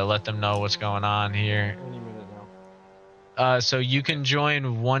me let them know what's going on here. Any minute now. So you can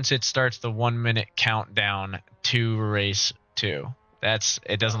join once it starts the 1 minute countdown to race 2.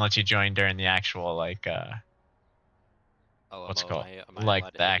 It doesn't let you join during the actual what's it called?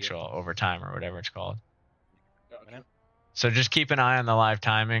 Like the actual overtime or whatever it's called. So just keep an eye on the live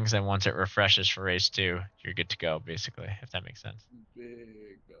timings, and once it refreshes for race 2, you're good to go, basically, if that makes sense. Big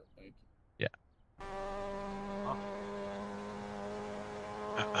bet, thank you. Yeah.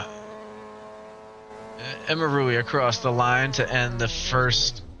 Emarui across the line to end the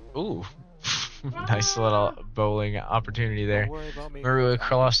first. Ooh. Nice little bowling opportunity there. Maru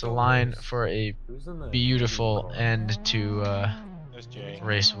across the line for a beautiful end to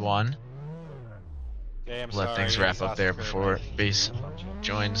race 1. Let things wrap up there before base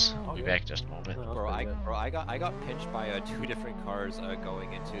joins. I'll be back just a moment. Bro, I got pinched by 2 different cars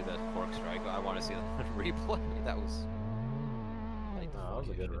going into the corkscrew. I want to see the replay. That was like that was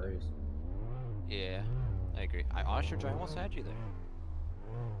a good race. Yeah, I agree. Ostrich, I almost had you there.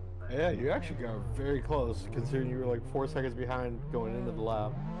 Yeah, you actually got very close, considering you were like 4 seconds behind going into the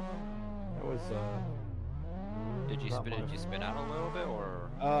lap. That was Did you spin out a little bit, or?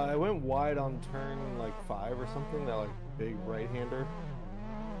 I went wide on turn like 5 or something. That like big right-hander.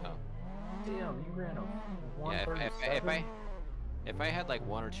 Oh. Damn, you ran a 137. If I had like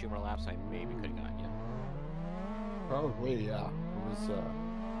 1 or 2 more laps, I maybe could have gotten you. Probably, yeah.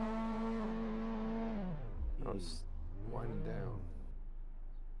 I was winding down.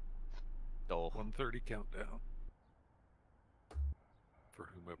 1:30 countdown for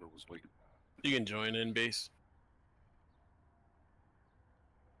whomever was waiting. You can join in base.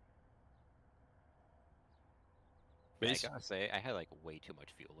 I gotta say, I had like way too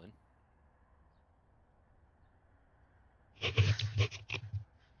much fuel in.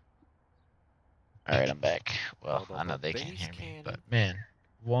 Alright, I'm back. Well, I know they can't hear me, but man,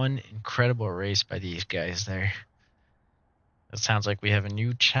 one incredible race by these guys there. It sounds like we have a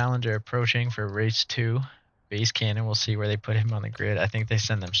new challenger approaching for race 2. Base Cannon, we'll see where they put him on the grid. I think they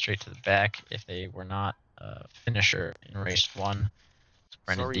send them straight to the back if they were not a finisher in race 1. So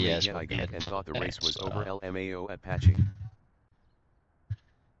Brendan Sorry, Diaz mate, will I be geeked heading and to thought the the race back, was so, over. LMAO Apache.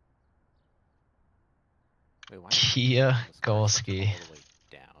 Kia Golski.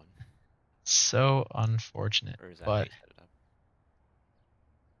 So unfortunate, but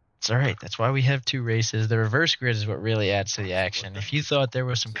it's alright. That's why we have 2 races. The reverse grid is what really adds to the action. If you thought there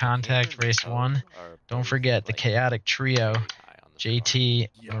was some contact race 1, don't forget the chaotic trio, JT,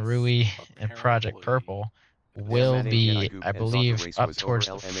 Marui, and Project Purple will be, I believe, up towards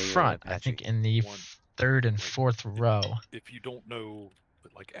the front. I think in the 3rd and 4th row. If you don't know,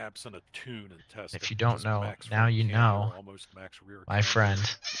 like absent a tune and test. If you don't know, now you know, almost max rear my friend.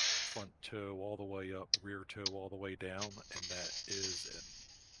 Front toe all the way up, rear toe all the way down, and that is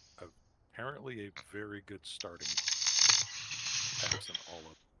apparently a very good starting absent all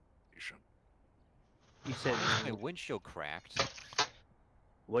up. You said my windshield cracked.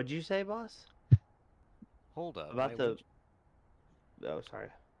 What'd you say, boss? Hold up. About the. Oh, sorry.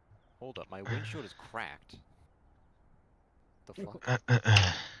 Hold up. My windshield is cracked. The fuck?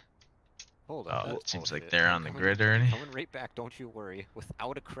 Hold up. Oh, it seems like they're on the grid already. Coming right back, don't you worry.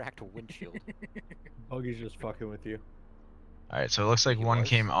 Without a cracked windshield. Buggy's just fucking with you. Alright, so it looks like one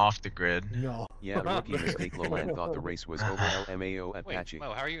came off the grid. No. Yeah, rookie mistake. Lolan thought the race was over. LMAO Apache. Wait,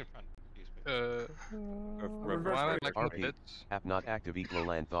 Mo, how are you in front? RP, app not active.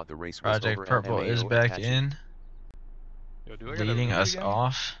 Lolan thought the race was Project over. Purple LMAO is back Apache. in, Yo, do I gotta leading read us again?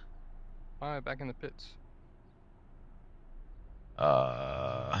 off. Why am I back in the pits? Hold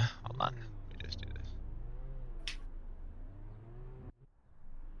on. Let me just do this.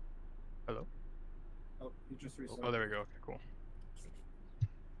 Hello? Oh, you just restarted. Oh, there we go. Okay, cool.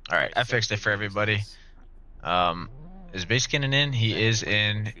 Alright, I fixed it for everybody. Is Base Cannon in? He is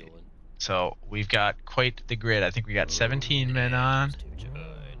in. So we've got quite the grid. I think we got 17 men on.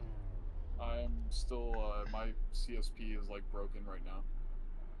 I'm still, my CSP is like broken right now.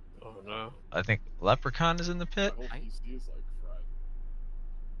 Oh no. I think Leprechaun is in the pit. My whole PC is like fried.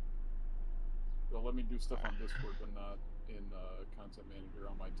 They'll let me do stuff on Discord, but not in Content Manager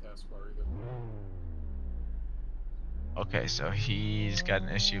on my taskbar either. Okay, so he's got an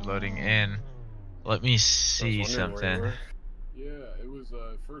issue loading in. Let me see something. Yeah, it was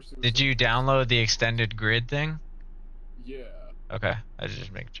first. It was Did you download the extended grid thing? Yeah. Okay, I was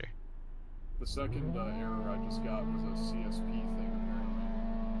just making sure. The second error I just got was a CSP thing,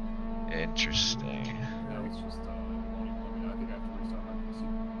 apparently. Interesting. Now it's just, it won't even let me. I think I have to restart my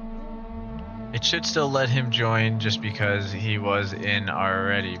PC. It should still let him join just because he was in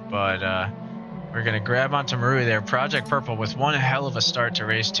already, but we're going to grab onto Maru there. Project Purple with one hell of a start to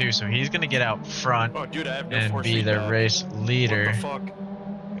race 2, so he's going to get out front and be the race leader. What the fuck?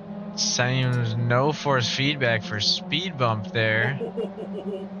 Seems no force feedback for speed bump there.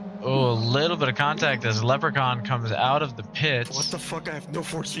 Oh, a little bit of contact as Leprechaun comes out of the pits. What the fuck? I have no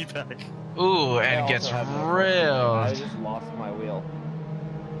force feedback. Ooh, and gets railed. I just lost my wheel.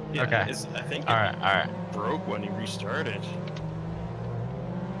 Yeah, okay. I think all right. Broke when he restarted.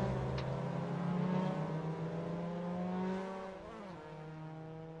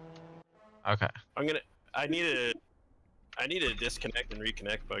 Okay. I need to disconnect and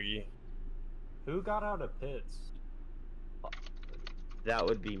reconnect Buggy. Who got out of pits? That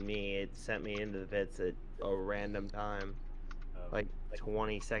would be me. It sent me into the pits at a random time. Like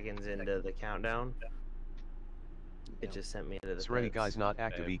 20 seconds into the countdown. It just sent me into the Serenity pits. guys not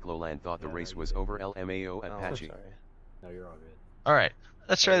active. Ecloland thought the race was over. LMAO at Patchy. Sorry. No, you're all good. Alright,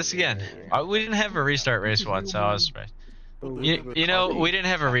 let's try this again. We didn't have a restart race one, so I was surprised. You know, we didn't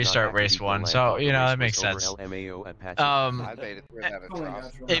have a restart race one, so, you know, that makes sense.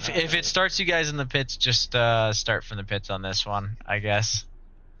 If it starts you guys in the pits, just start from the pits on this one, I guess.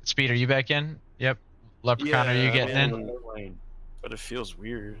 Speed, are you back in? Yep. Leprechaun, are you getting in? But it feels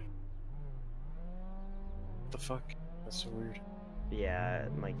weird. What the fuck? That's so weird. Yeah,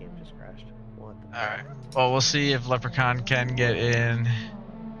 my game just crashed. What the fuck? Alright. Well, we'll see if Leprechaun can get in.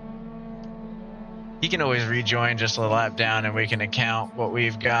 He can always rejoin just a lap down and we can account what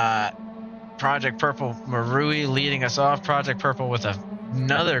we've got. Project Purple Marui leading us off. Project Purple with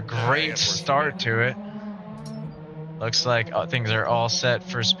another great start to it. Looks like things are all set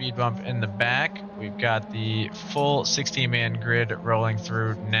for speed bump in the back. We've got the full 16-man grid rolling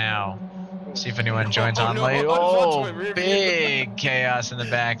through now. See if anyone joins on late. Oh, big chaos in the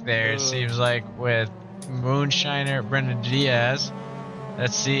back there. It seems like with Moonshiner, Brendan Diaz.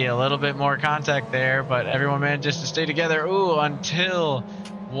 Let's see, a little bit more contact there, but everyone manages to stay together. Ooh, until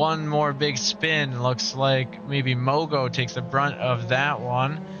one more big spin. Looks like maybe Mogo takes the brunt of that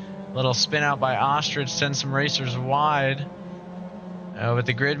one. Little spin out by Ostrich sends some racers wide. But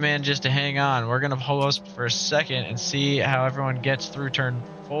the grid manages to hang on. We're going to post for a second and see how everyone gets through turn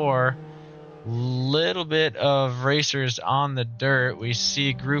 4. Little bit of racers on the dirt. We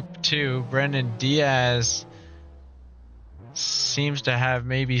see group 2, Brendan Diaz seems to have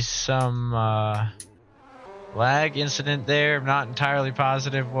maybe some lag incident there. I'm not entirely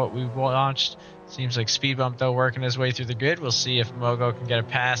positive what we watched. Seems like Speed Bump though working his way through the grid. We'll see if Mogo can get a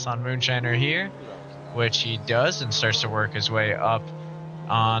pass on Moonshiner here, which he does, and starts to work his way up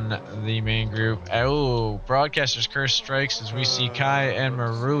on the main group. Oh, Broadcaster's Curse strikes as we see Kai and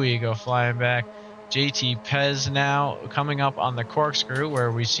Marui go flying back. JT Pez now coming up on the corkscrew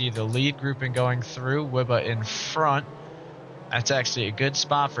where we see the lead grouping going through. Wibba in front. That's actually a good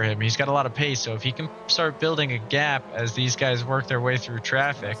spot for him. He's got a lot of pace, so if he can start building a gap as these guys work their way through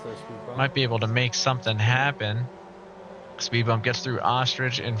traffic, might be able to make something happen. Speed Bump gets through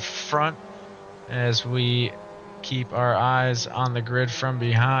Ostrich in front as we keep our eyes on the grid from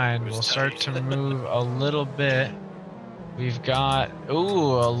behind. We'll start to move a little bit. We've got, a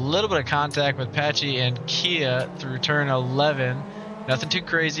little bit of contact with Patchy and Kia through turn 11. Nothing too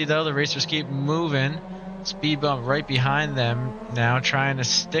crazy though. The racers keep moving. Speed Bump right behind them now, trying to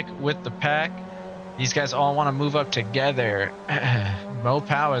stick with the pack. These guys all want to move up together. Mo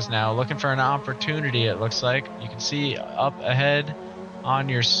Powers now looking for an opportunity, it looks like. You can see up ahead on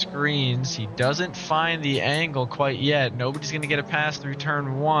your screens. He doesn't find the angle quite yet. Nobody's going to get a pass through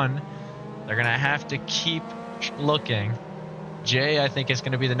turn 1. They're going to have to keep looking. Jay, I think, is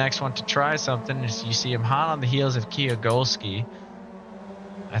going to be the next one to try something. As you see him hot on the heels of Kia Golski.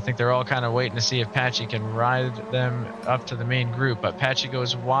 I think they're all kind of waiting to see if Patchy can ride them up to the main group. But Patchy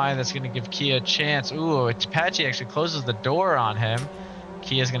goes wide. That's going to give Kia a chance. Ooh, Patchy actually closes the door on him.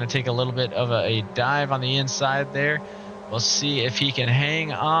 Kia's going to take a little bit of a dive on the inside there. We'll see if he can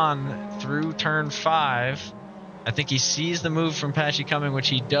hang on through turn 5. I think he sees the move from Patchy coming, which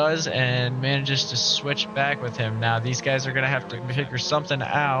he does, and manages to switch back with him. Now, these guys are going to have to figure something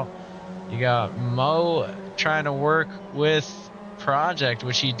out. You got Mo trying to work with Project,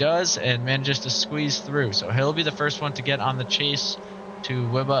 which he does, and manages to squeeze through. So he'll be the first one to get on the chase to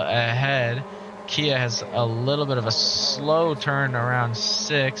Wibba ahead. Kia has a little bit of a slow turn around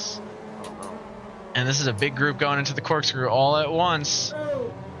 6. And this is a big group going into the corkscrew all at once.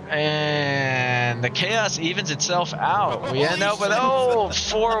 And the chaos evens itself out. We end up with,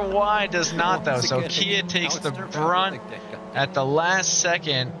 4 wide does not though. So Kia takes the brunt at the last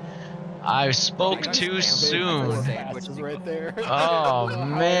second. I spoke too soon. Right there. Oh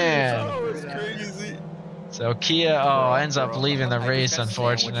man. That was crazy. So Kia ends up leaving the race,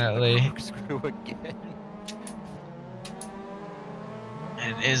 unfortunately.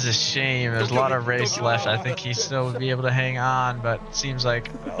 It is a shame. There's a lot of race left. I think he still would be able to hang on, but seems like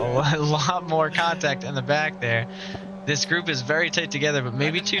a lot more contact in the back there. This group is very tight together, but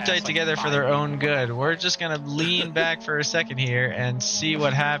maybe too tight together for their own good. We're just going to lean back for a second here and see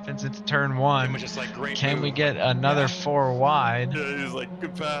what happens into turn 1. Can we get another 4 wide? Yeah, he's like,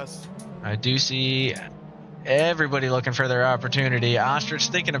 good pass. I do see everybody looking for their opportunity. Ostrich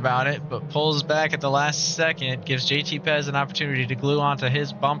thinking about it, but pulls back at the last second. Gives JT Pez an opportunity to glue onto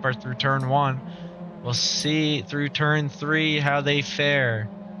his bumper through turn 1. We'll see through turn 3 how they fare.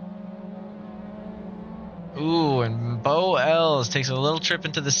 Ooh, and Bo Els takes a little trip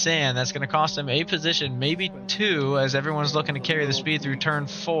into the sand. That's going to cost him a position, maybe 2, as everyone's looking to carry the speed through turn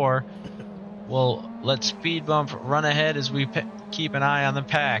 4. We'll let Speed Bump run ahead as we keep an eye on the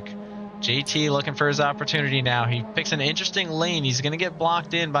pack. JT looking for his opportunity now. He picks an interesting lane. He's going to get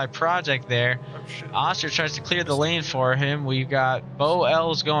blocked in by Project there. Ostrich tries to clear the lane for him. We've got Bo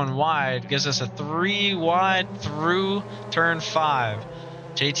Els going wide. Gives us a 3 wide through turn 5.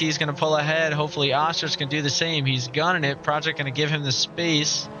 JT's going to pull ahead. Hopefully Ostrich can do the same. He's gunning it. Project going to give him the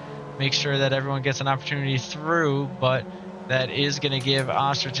space. Make sure that everyone gets an opportunity through, but that is going to give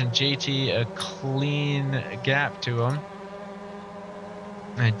Ostrich and JT a clean gap to him.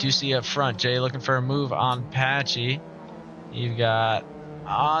 I do see up front, Jay looking for a move on Patchy. You've got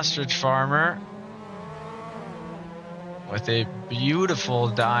Ostrich Farmer with a beautiful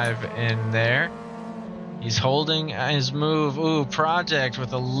dive in there. He's holding his move. Ooh, Project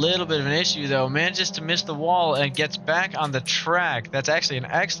with a little bit of an issue though. Manages to miss the wall and gets back on the track. That's actually an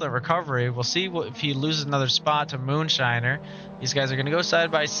excellent recovery. We'll see if he loses another spot to Moonshiner. These guys are going to go side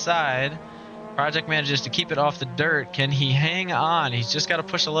by side. Project manages to keep it off the dirt. Can he hang on? He's just got to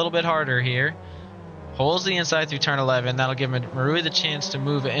push a little bit harder here. Holds the inside through turn 11. That'll give Marui the chance to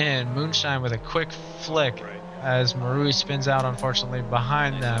move in. Moonshine with a quick flick as Marui spins out, unfortunately,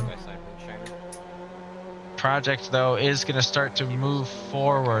 behind them. Project, though, is going to start to move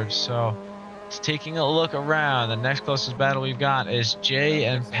forward. So it's taking a look around. The next closest battle we've got is Jay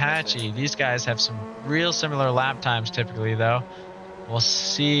and Patchy. These guys have some real similar lap times typically, though. We'll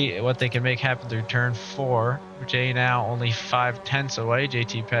see what they can make happen through turn 4. Jay now only 5/10 away.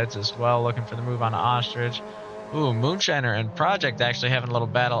 JT Peds as well, looking for the move on Ostrich. Ooh, Moonshiner and Project actually having a little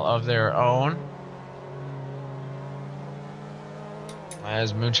battle of their own.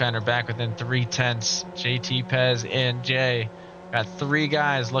 As Moonshiner back within 3/10. JT Pez and Jay got 3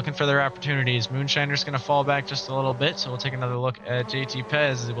 guys looking for their opportunities. Moonshiner's going to fall back just a little bit, so we'll take another look at JT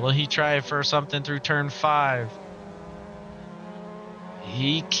Pez. Will he try for something through turn 5?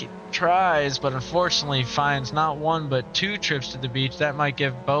 He tries, but unfortunately finds not 1 but 2 trips to the beach. That might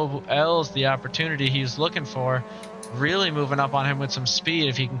give Bo Els the opportunity he's looking for. Really moving up on him with some speed.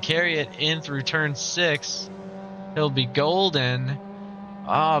 If he can carry it in through turn 6, he'll be golden.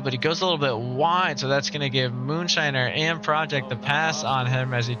 But he goes a little bit wide, so that's going to give Moonshiner and Project the pass on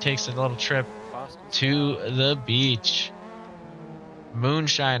him as he takes a little trip to the beach.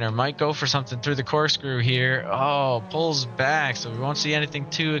 Moonshiner might go for something through the corkscrew here. Pulls back, so we won't see anything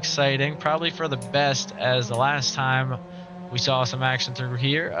too exciting. Probably for the best, as the last time we saw some action through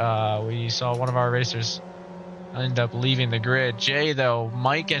here, we saw one of our racers end up leaving the grid. Jay, though,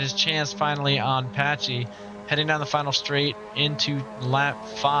 might get his chance finally on Patchy. Heading down the final straight into lap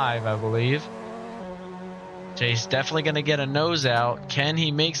 5, I believe. Jay's definitely going to get a nose out. Can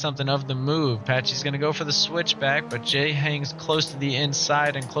he make something of the move? Patchy's going to go for the switchback, but Jay hangs close to the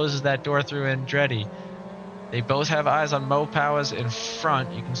inside and closes that door through Andretti. They both have eyes on Mo Powers in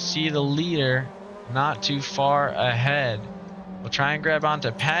front. You can see the leader not too far ahead. We'll try and grab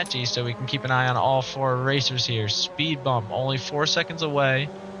onto Patchy so we can keep an eye on all 4 racers here. Speed bump, only 4 seconds away.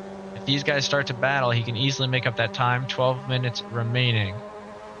 If these guys start to battle, he can easily make up that time. 12 minutes remaining.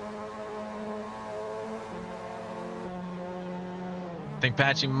 I think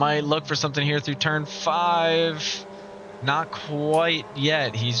Patchy might look for something here through turn 5. Not quite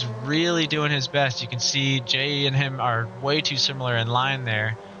yet. He's really doing his best. You can see Jay and him are way too similar in line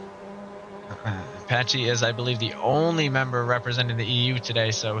there. Patchy is, I believe, the only member representing the EU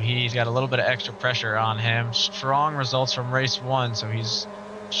today, so he's got a little bit of extra pressure on him. Strong results from race 1, so he's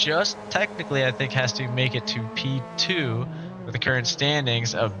just technically, I think, has to make it to P2 with the current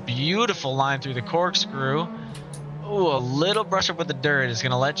standings. A beautiful line through the corkscrew. Ooh, a little brush up with the dirt is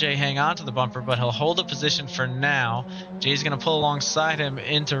going to let Jay hang on to the bumper, but he'll hold a position for now. Jay's going to pull alongside him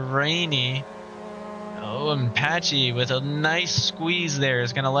into Rainy. Oh, and Patchy with a nice squeeze there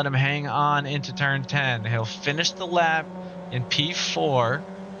is going to let him hang on into turn 10. He'll finish the lap in P4,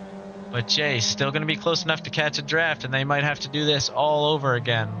 but Jay's still going to be close enough to catch a draft, and they might have to do this all over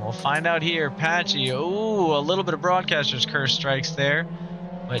again. We'll find out here. Patchy, ooh, a little bit of broadcaster's curse strikes there,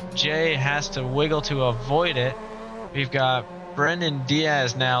 but Jay has to wiggle to avoid it. We've got Brendan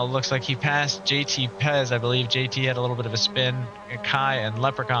Diaz now. Looks like he passed JT Pez. I believe JT had a little bit of a spin. Kai and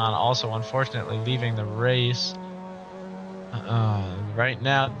Leprechaun also, unfortunately, leaving the race. Right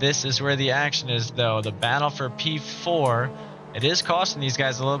now, this is where the action is, though. The battle for P4. It is costing these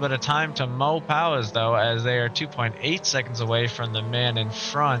guys a little bit of time to mow Powers, though, as they are 2.8 seconds away from the man in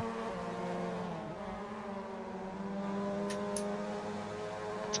front.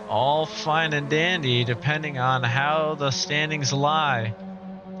 It's all fine and dandy depending on how the standings lie.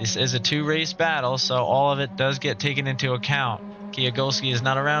 This is a two-race battle, so all of it does get taken into account. Kiagolski is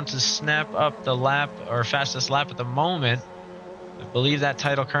not around to snap up the lap or fastest lap at the moment. I believe that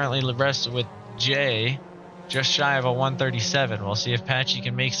title currently rests with Jay, just shy of a 137. We'll see if Patchy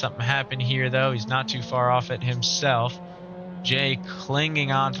can make something happen here, though. He's not too far off it himself. Jay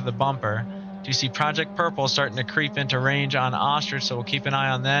clinging onto the bumper. Do see Project Purple starting to creep into range on Ostrich, so we'll keep an eye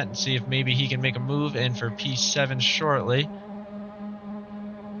on that and see if maybe he can make a move in for P7 shortly. All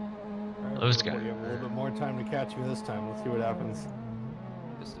right, Those Purple, guys. you have a little bit more time to catch me this time. Let's see what happens.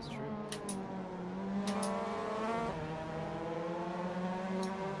 This is true.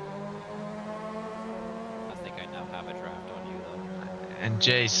 I think I now have a draft on you, though. And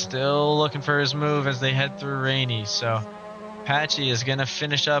Jay still looking for his move as they head through Rainy, so Patchy is going to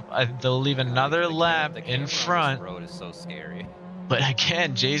finish up. They'll leave another lap in front. This road is so scary. But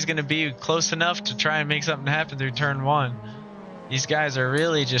again, Jay's going to be close enough to try and make something happen through turn 1. These guys are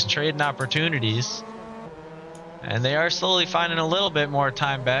really just trading opportunities. And they are slowly finding a little bit more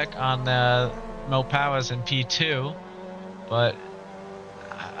time back on Mo Powers in P2. But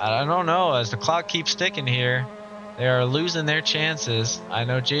I don't know. As the clock keeps ticking here, they are losing their chances. I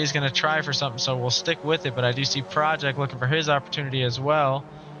know Jay's going to try for something, so we'll stick with it. But I do see Project looking for his opportunity as well.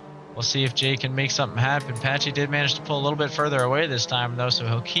 We'll see if Jay can make something happen. Patchy did manage to pull a little bit further away this time, though, so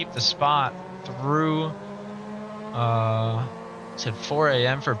he'll keep the spot through, said 4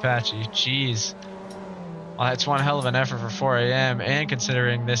 a.m. for Patchy. Jeez. Well, that's one hell of an effort for 4 a.m. And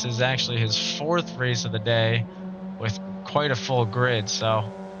considering this is actually his 4th race of the day with quite a full grid, so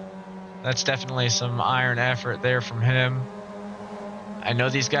that's definitely some iron effort there from him. I know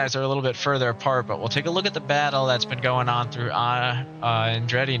these guys are a little bit further apart, but we'll take a look at the battle that's been going on through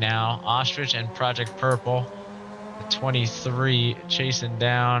Andretti now. Ostrich and Project Purple. The 23 chasing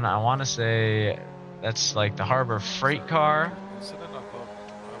down, I want to say that's like the Harbor Freight car. Incident, I thought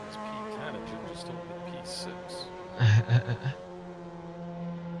I was P10 and Jim just told me P6.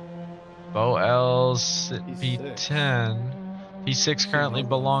 Bo L's P10. P6 currently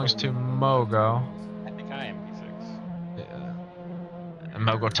belongs to Mogo. I think I am P6. And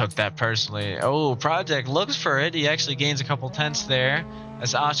Mogo took that personally. Oh, Project looks for it. He actually gains a couple tenths there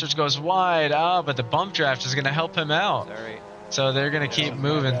as Ostrich goes wide. Oh, but the bump draft is going to help him out. Sorry. So they're going to keep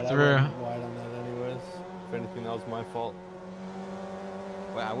moving through. I went wide on that anyways. If anything, that was my fault.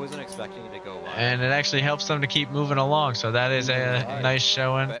 Well, I wasn't expecting it to go wide. And it actually helps them to keep moving along. So that is a nice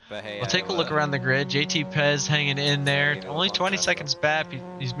showing. But hey, we'll take a look around the grid. JT Pez hanging in there. Only 20 seconds back.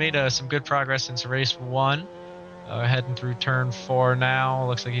 He's made some good progress since race 1. Heading through turn 4 now.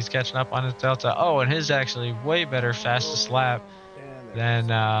 Looks like he's catching up on his delta. Oh, and his actually way better fastest lap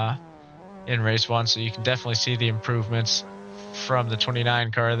than in race 1. So you can definitely see the improvements from the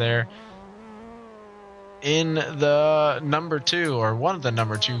 29 car there. In the number 2, or one of the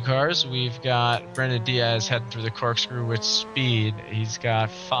number 2 cars, we've got Brendan Diaz heading through the corkscrew with speed. He's got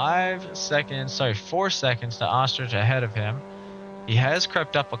 4 seconds to Ostrich ahead of him. He has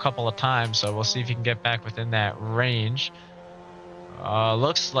crept up a couple of times, so we'll see if he can get back within that range.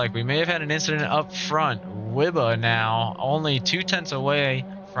 Looks like we may have had an incident up front. Wibba now only 2 tenths away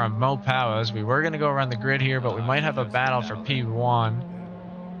from Mo Powers. We were going to go around the grid here, but we might have a battle for P1.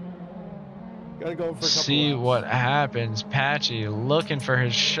 Gotta go for a couple See laps. what happens. Patchy looking for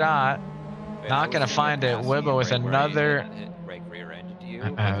his shot. Not going to find it. Wibba with another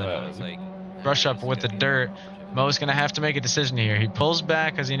brush up with the dirt. Mo's going to have to make a decision here. He pulls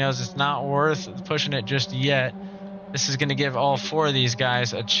back because he knows it's not worth pushing it just yet. This is going to give all 4 of these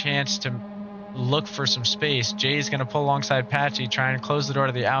guys a chance to look for some space. Jay's going to pull alongside Patchy, try and close the door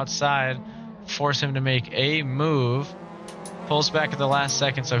to the outside, force him to make a move. Pulls back at the last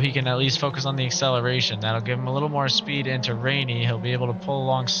second so he can at least focus on the acceleration. That'll give him a little more speed into Rainey. He'll be able to pull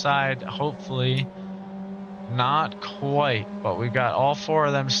alongside, hopefully. Not quite, but we've got all four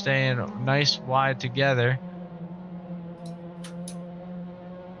of them staying nice wide together.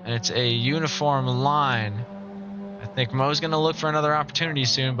 And it's a uniform line. I think Mo's going to look for another opportunity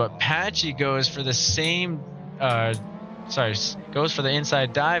soon, but Patchy goes for the same, goes for the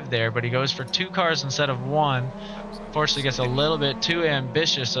inside dive there, but he goes for 2 cars instead of 1. Fortunately gets a little bit too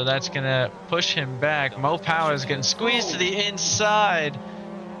ambitious, so that's going to push him back. Mo Power is getting squeezed to the inside,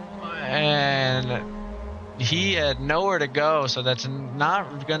 and he had nowhere to go, so that's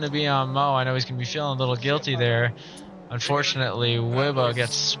not going to be on Mo. I know he's going to be feeling a little guilty there. Unfortunately, Wibba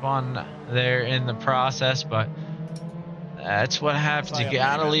gets spun there in the process, but that's what happens. You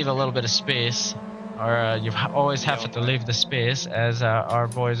gotta leave a little bit of space, or you always have to leave the space, as our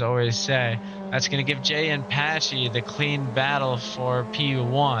boys always say. That's going to give Jay and Patchy the clean battle for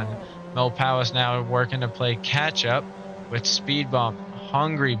P1. Mo Powers now working to play catch up with Speed Bump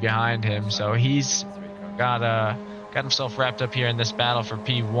hungry behind him, so he's got himself wrapped up here in this battle for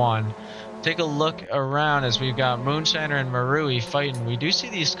P1. Take a look around as we've got Moonshiner and Marui fighting. We do see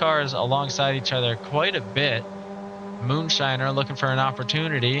these cars alongside each other quite a bit. Moonshiner looking for an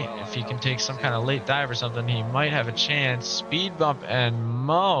opportunity. If he can take some kind of late dive or something, he might have a chance. Speed Bump and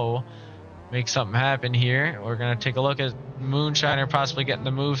Mo make something happen here. We're going to take a look at Moonshiner possibly getting the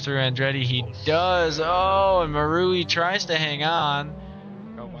move through Andretti. He does. Oh, and Marui tries to hang on.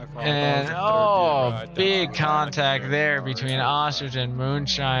 And big contact there between Ostrich and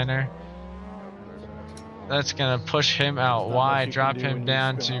Moonshiner. That's going to push him out wide, drop him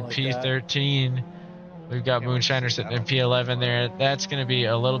down to P13. We've got Moonshiner sitting in P11 there. That's going to be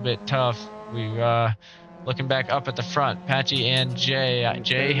a little bit tough. We're looking back up at the front, Patchy and Jay.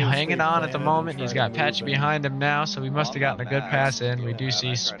 Jay hanging on at the moment. He's got Patchy behind him now, so we must have gotten a good pass in. We do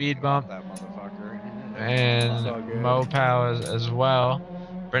see Speed Bump and Mo Powers as well.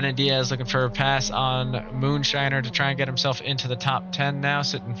 Brennan Diaz looking for a pass on Moonshiner to try and get himself into the top 10 now,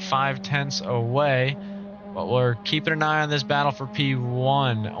 sitting 5/10 away. But we're keeping an eye on this battle for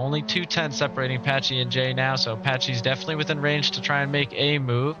P1. Only 2 tenths separating Patchy and Jay now, so Patchy's definitely within range to try and make a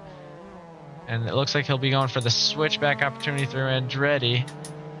move. And it looks like he'll be going for the switchback opportunity through Andretti.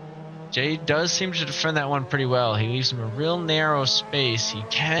 Jay does seem to defend that one pretty well. He leaves him a real narrow space. He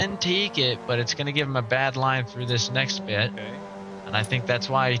can take it, but it's going to give him a bad line through this next bit. Okay. And I think that's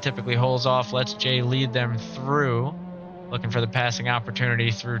why he typically holds off, lets Jay lead them through, looking for the passing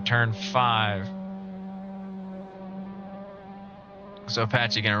opportunity through turn 5. So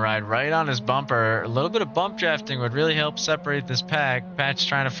Patchy gonna ride right on his bumper. A little bit of bump drafting would really help separate this pack. Patch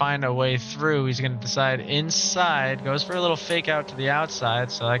trying to find a way through. He's gonna decide inside, goes for a little fake out to the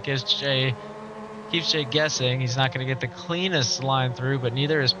outside, so that keeps Jay guessing. He's not gonna get the cleanest line through, but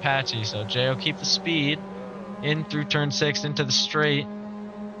neither is Patchy, so Jay will keep the speed in through turn 6 into the straight.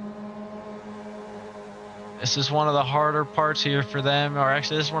 This is one of the harder parts here for them, or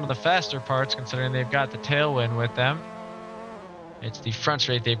actually this is one of the faster parts considering they've got the tailwind with them. It's the front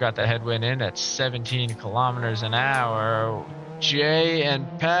straight they've got the headwind in at 17 kilometers an hour. Jay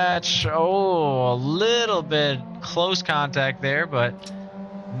and Patch, a little bit close contact there, but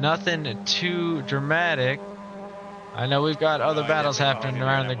nothing too dramatic. I know we've got other battles happening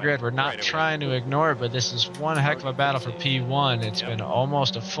around the grid. We're not trying to ignore it, but this is one heck of a battle for P1. It's been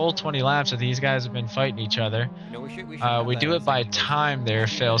almost a full 20 laps that these guys have been fighting each other. We do it by time there,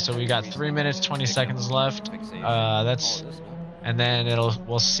 Phil, so we got 3 minutes, 20 seconds left. And then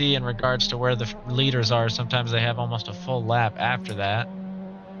we'll see in regards to where the leaders are. Sometimes they have almost a full lap after that.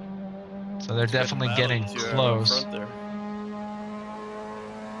 So they're definitely getting close.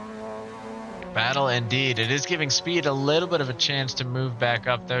 Battle indeed. It is giving Speed a little bit of a chance to move back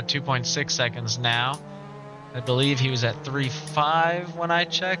up though. 2.6 seconds now. I believe he was at 3.5 when I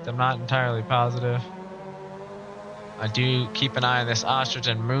checked. I'm not entirely positive. I do keep an eye on this Ostrich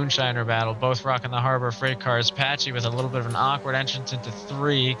and Moonshiner battle, both rocking the Harbor Freight cars. Patchy with a little bit of an awkward entrance into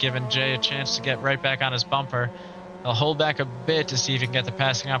 3, giving Jay a chance to get right back on his bumper. They'll hold back a bit to see if he can get the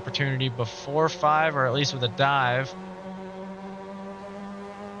passing opportunity before 5, or at least with a dive.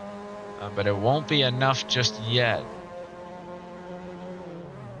 But it won't be enough just yet.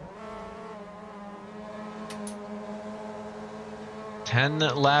 Ten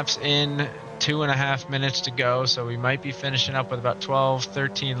laps in, 2.5 minutes to go, so we might be finishing up with about 12,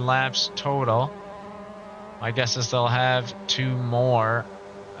 13 laps total. My guess is they'll have 2 more,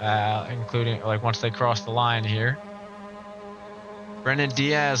 including like once they cross the line here. Brendan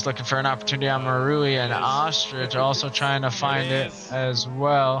Diaz looking for an opportunity on Marui, and Ostrich also trying to find it as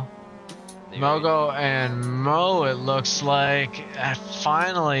well. Mogo and Mo, it looks like.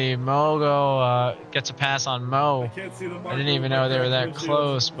 Finally, Mogo gets a pass on Mo. I didn't even know they were that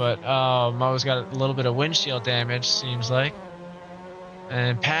close, but Mo's got a little bit of windshield damage, seems like.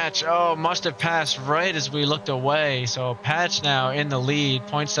 And Patch, must have passed right as we looked away. So Patch now in the lead,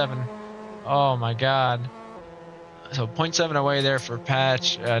 0.7. Oh my God. So 0.7 away there for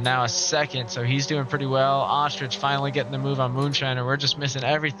Patch. Now a second, so he's doing pretty well. Ostrich finally getting the move on Moonshiner. We're just missing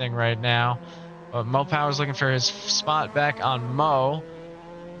everything right now. But Mo Power's looking for his spot back on Mo.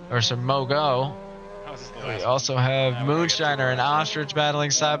 Or some Mogo. We also have Moonshiner and Ostrich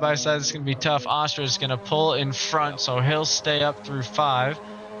battling side by side. This is going to be tough. Ostrich is going to pull in front, so he'll stay up through 5.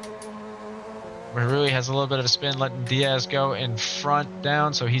 Marui has a little bit of a spin, letting Diaz go in front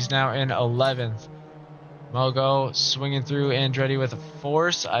down, so he's now in 11th. Mogo swinging through Andretti with a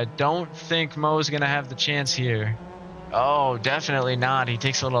force. I don't think Mo's going to have the chance here. Oh, definitely not. He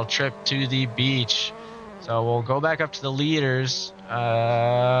takes a little trip to the beach. So we'll go back up to the leaders.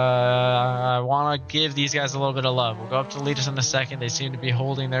 I want to give these guys a little bit of love. We'll go up to the leaders in a second. They seem to be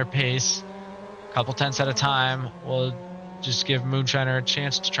holding their pace. A couple tenths at a time. We'll just give Moonshiner a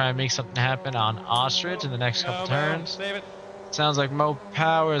chance to try and make something happen on Ostrich in the next couple turns. Sounds like Mo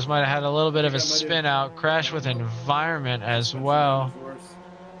Powers might have had a little bit of a spin out. Crash with environment as well.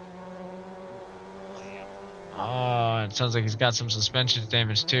 Oh, it sounds like he's got some suspension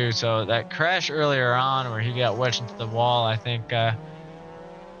damage too. So that crash earlier on where he got wedged into the wall, I think got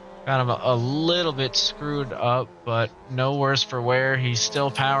him a little bit screwed up, but no worse for wear. He's still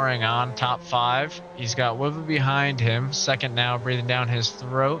powering on top 5. He's got Wibba behind him. Second now breathing down his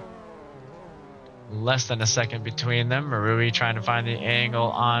throat. Less than a second between them. Marui trying to find the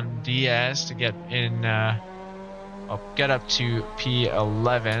angle on Diaz to get in, get up to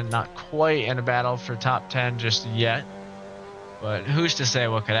P11. Not quite in a battle for top 10 just yet, but who's to say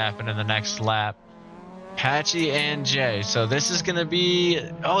what could happen in the next lap? Patchy and Jay. So this is going to be,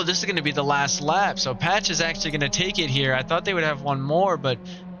 the last lap. So Patch is actually going to take it here. I thought they would have one more, but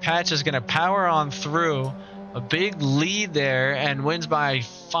Patch is going to power on through. A big lead there and wins by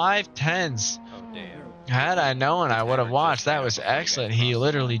 5 tenths. Had I known, I would have watched. That was excellent.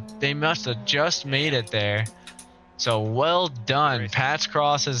 They must have just made it there. So well done. Patch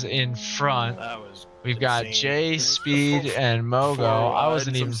crosses in front. We've got Jay, Speed, and Mogo. I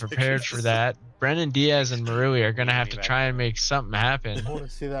wasn't even prepared for that. Brendan Diaz and Marui are going to have to try and make something happen. I want to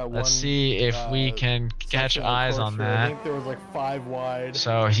see that Let's see if we can catch eyes on that. I think there was like 5 wide.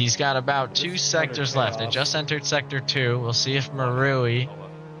 So he's got about 2 sectors left. They just entered sector 2. We'll see if Marui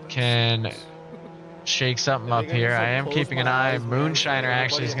can shake something up here. I am keeping an eye. Moonshiner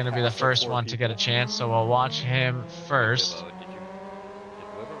actually is going to be the first one to get a chance, so we'll watch him first. Did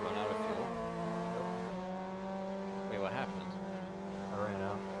Wibba run out of fuel? Wait, what happened? I ran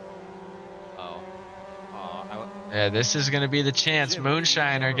out. Oh. Yeah, this is going to be the chance.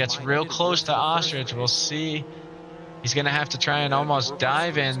 Moonshiner gets real close to Ostrich. We'll see. He's going to have to try and almost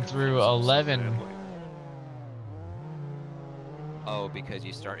dive in through 11. Oh, because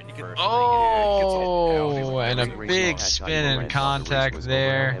you start in first. Oh, and a big spin in contact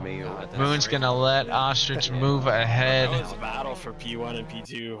there. Moon's going to let Ostrich move ahead. That was a battle for P1 and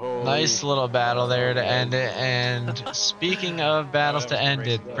P2. Holy. Nice little battle there to end it. And speaking of battles to end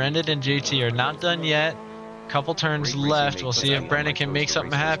it, Brendan and JT are not done yet. Couple turns left. We'll see if Brendan can make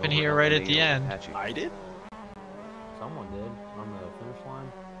something happen here right at the end. I did? Someone did on the finish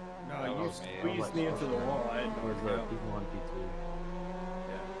line. No, you squeezed me into the wall. I had nowhere to go. P1, P2.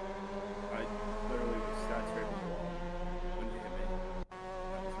 Yeah. I literally was sat straight on the wall when you hit me.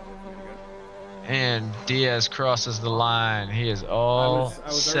 I was not looking to go. And Diaz crosses the line. He is all I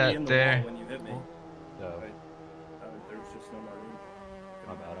was set in the there. wall when you hit me. So, There was just no more room.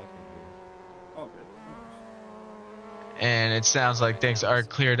 my bad, I can't hear. Oh, good. And it sounds like things are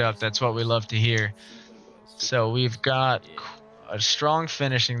cleared up. That's what we love to hear. So we've got a strong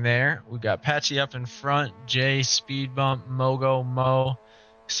finishing there. We've got Patchy up in front, Jay, Speed Bump, Mogo, Mo.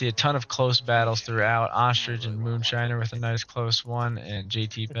 See a ton of close battles throughout. Ostrich and Moonshiner with a nice close one, and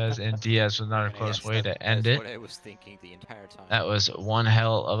JT Bez and Diaz with another close way to end it. That's what I was thinking the entire time. That was one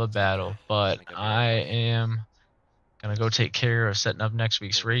hell of a battle, but I am going to go take care of setting up next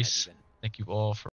week's race. Thank you all for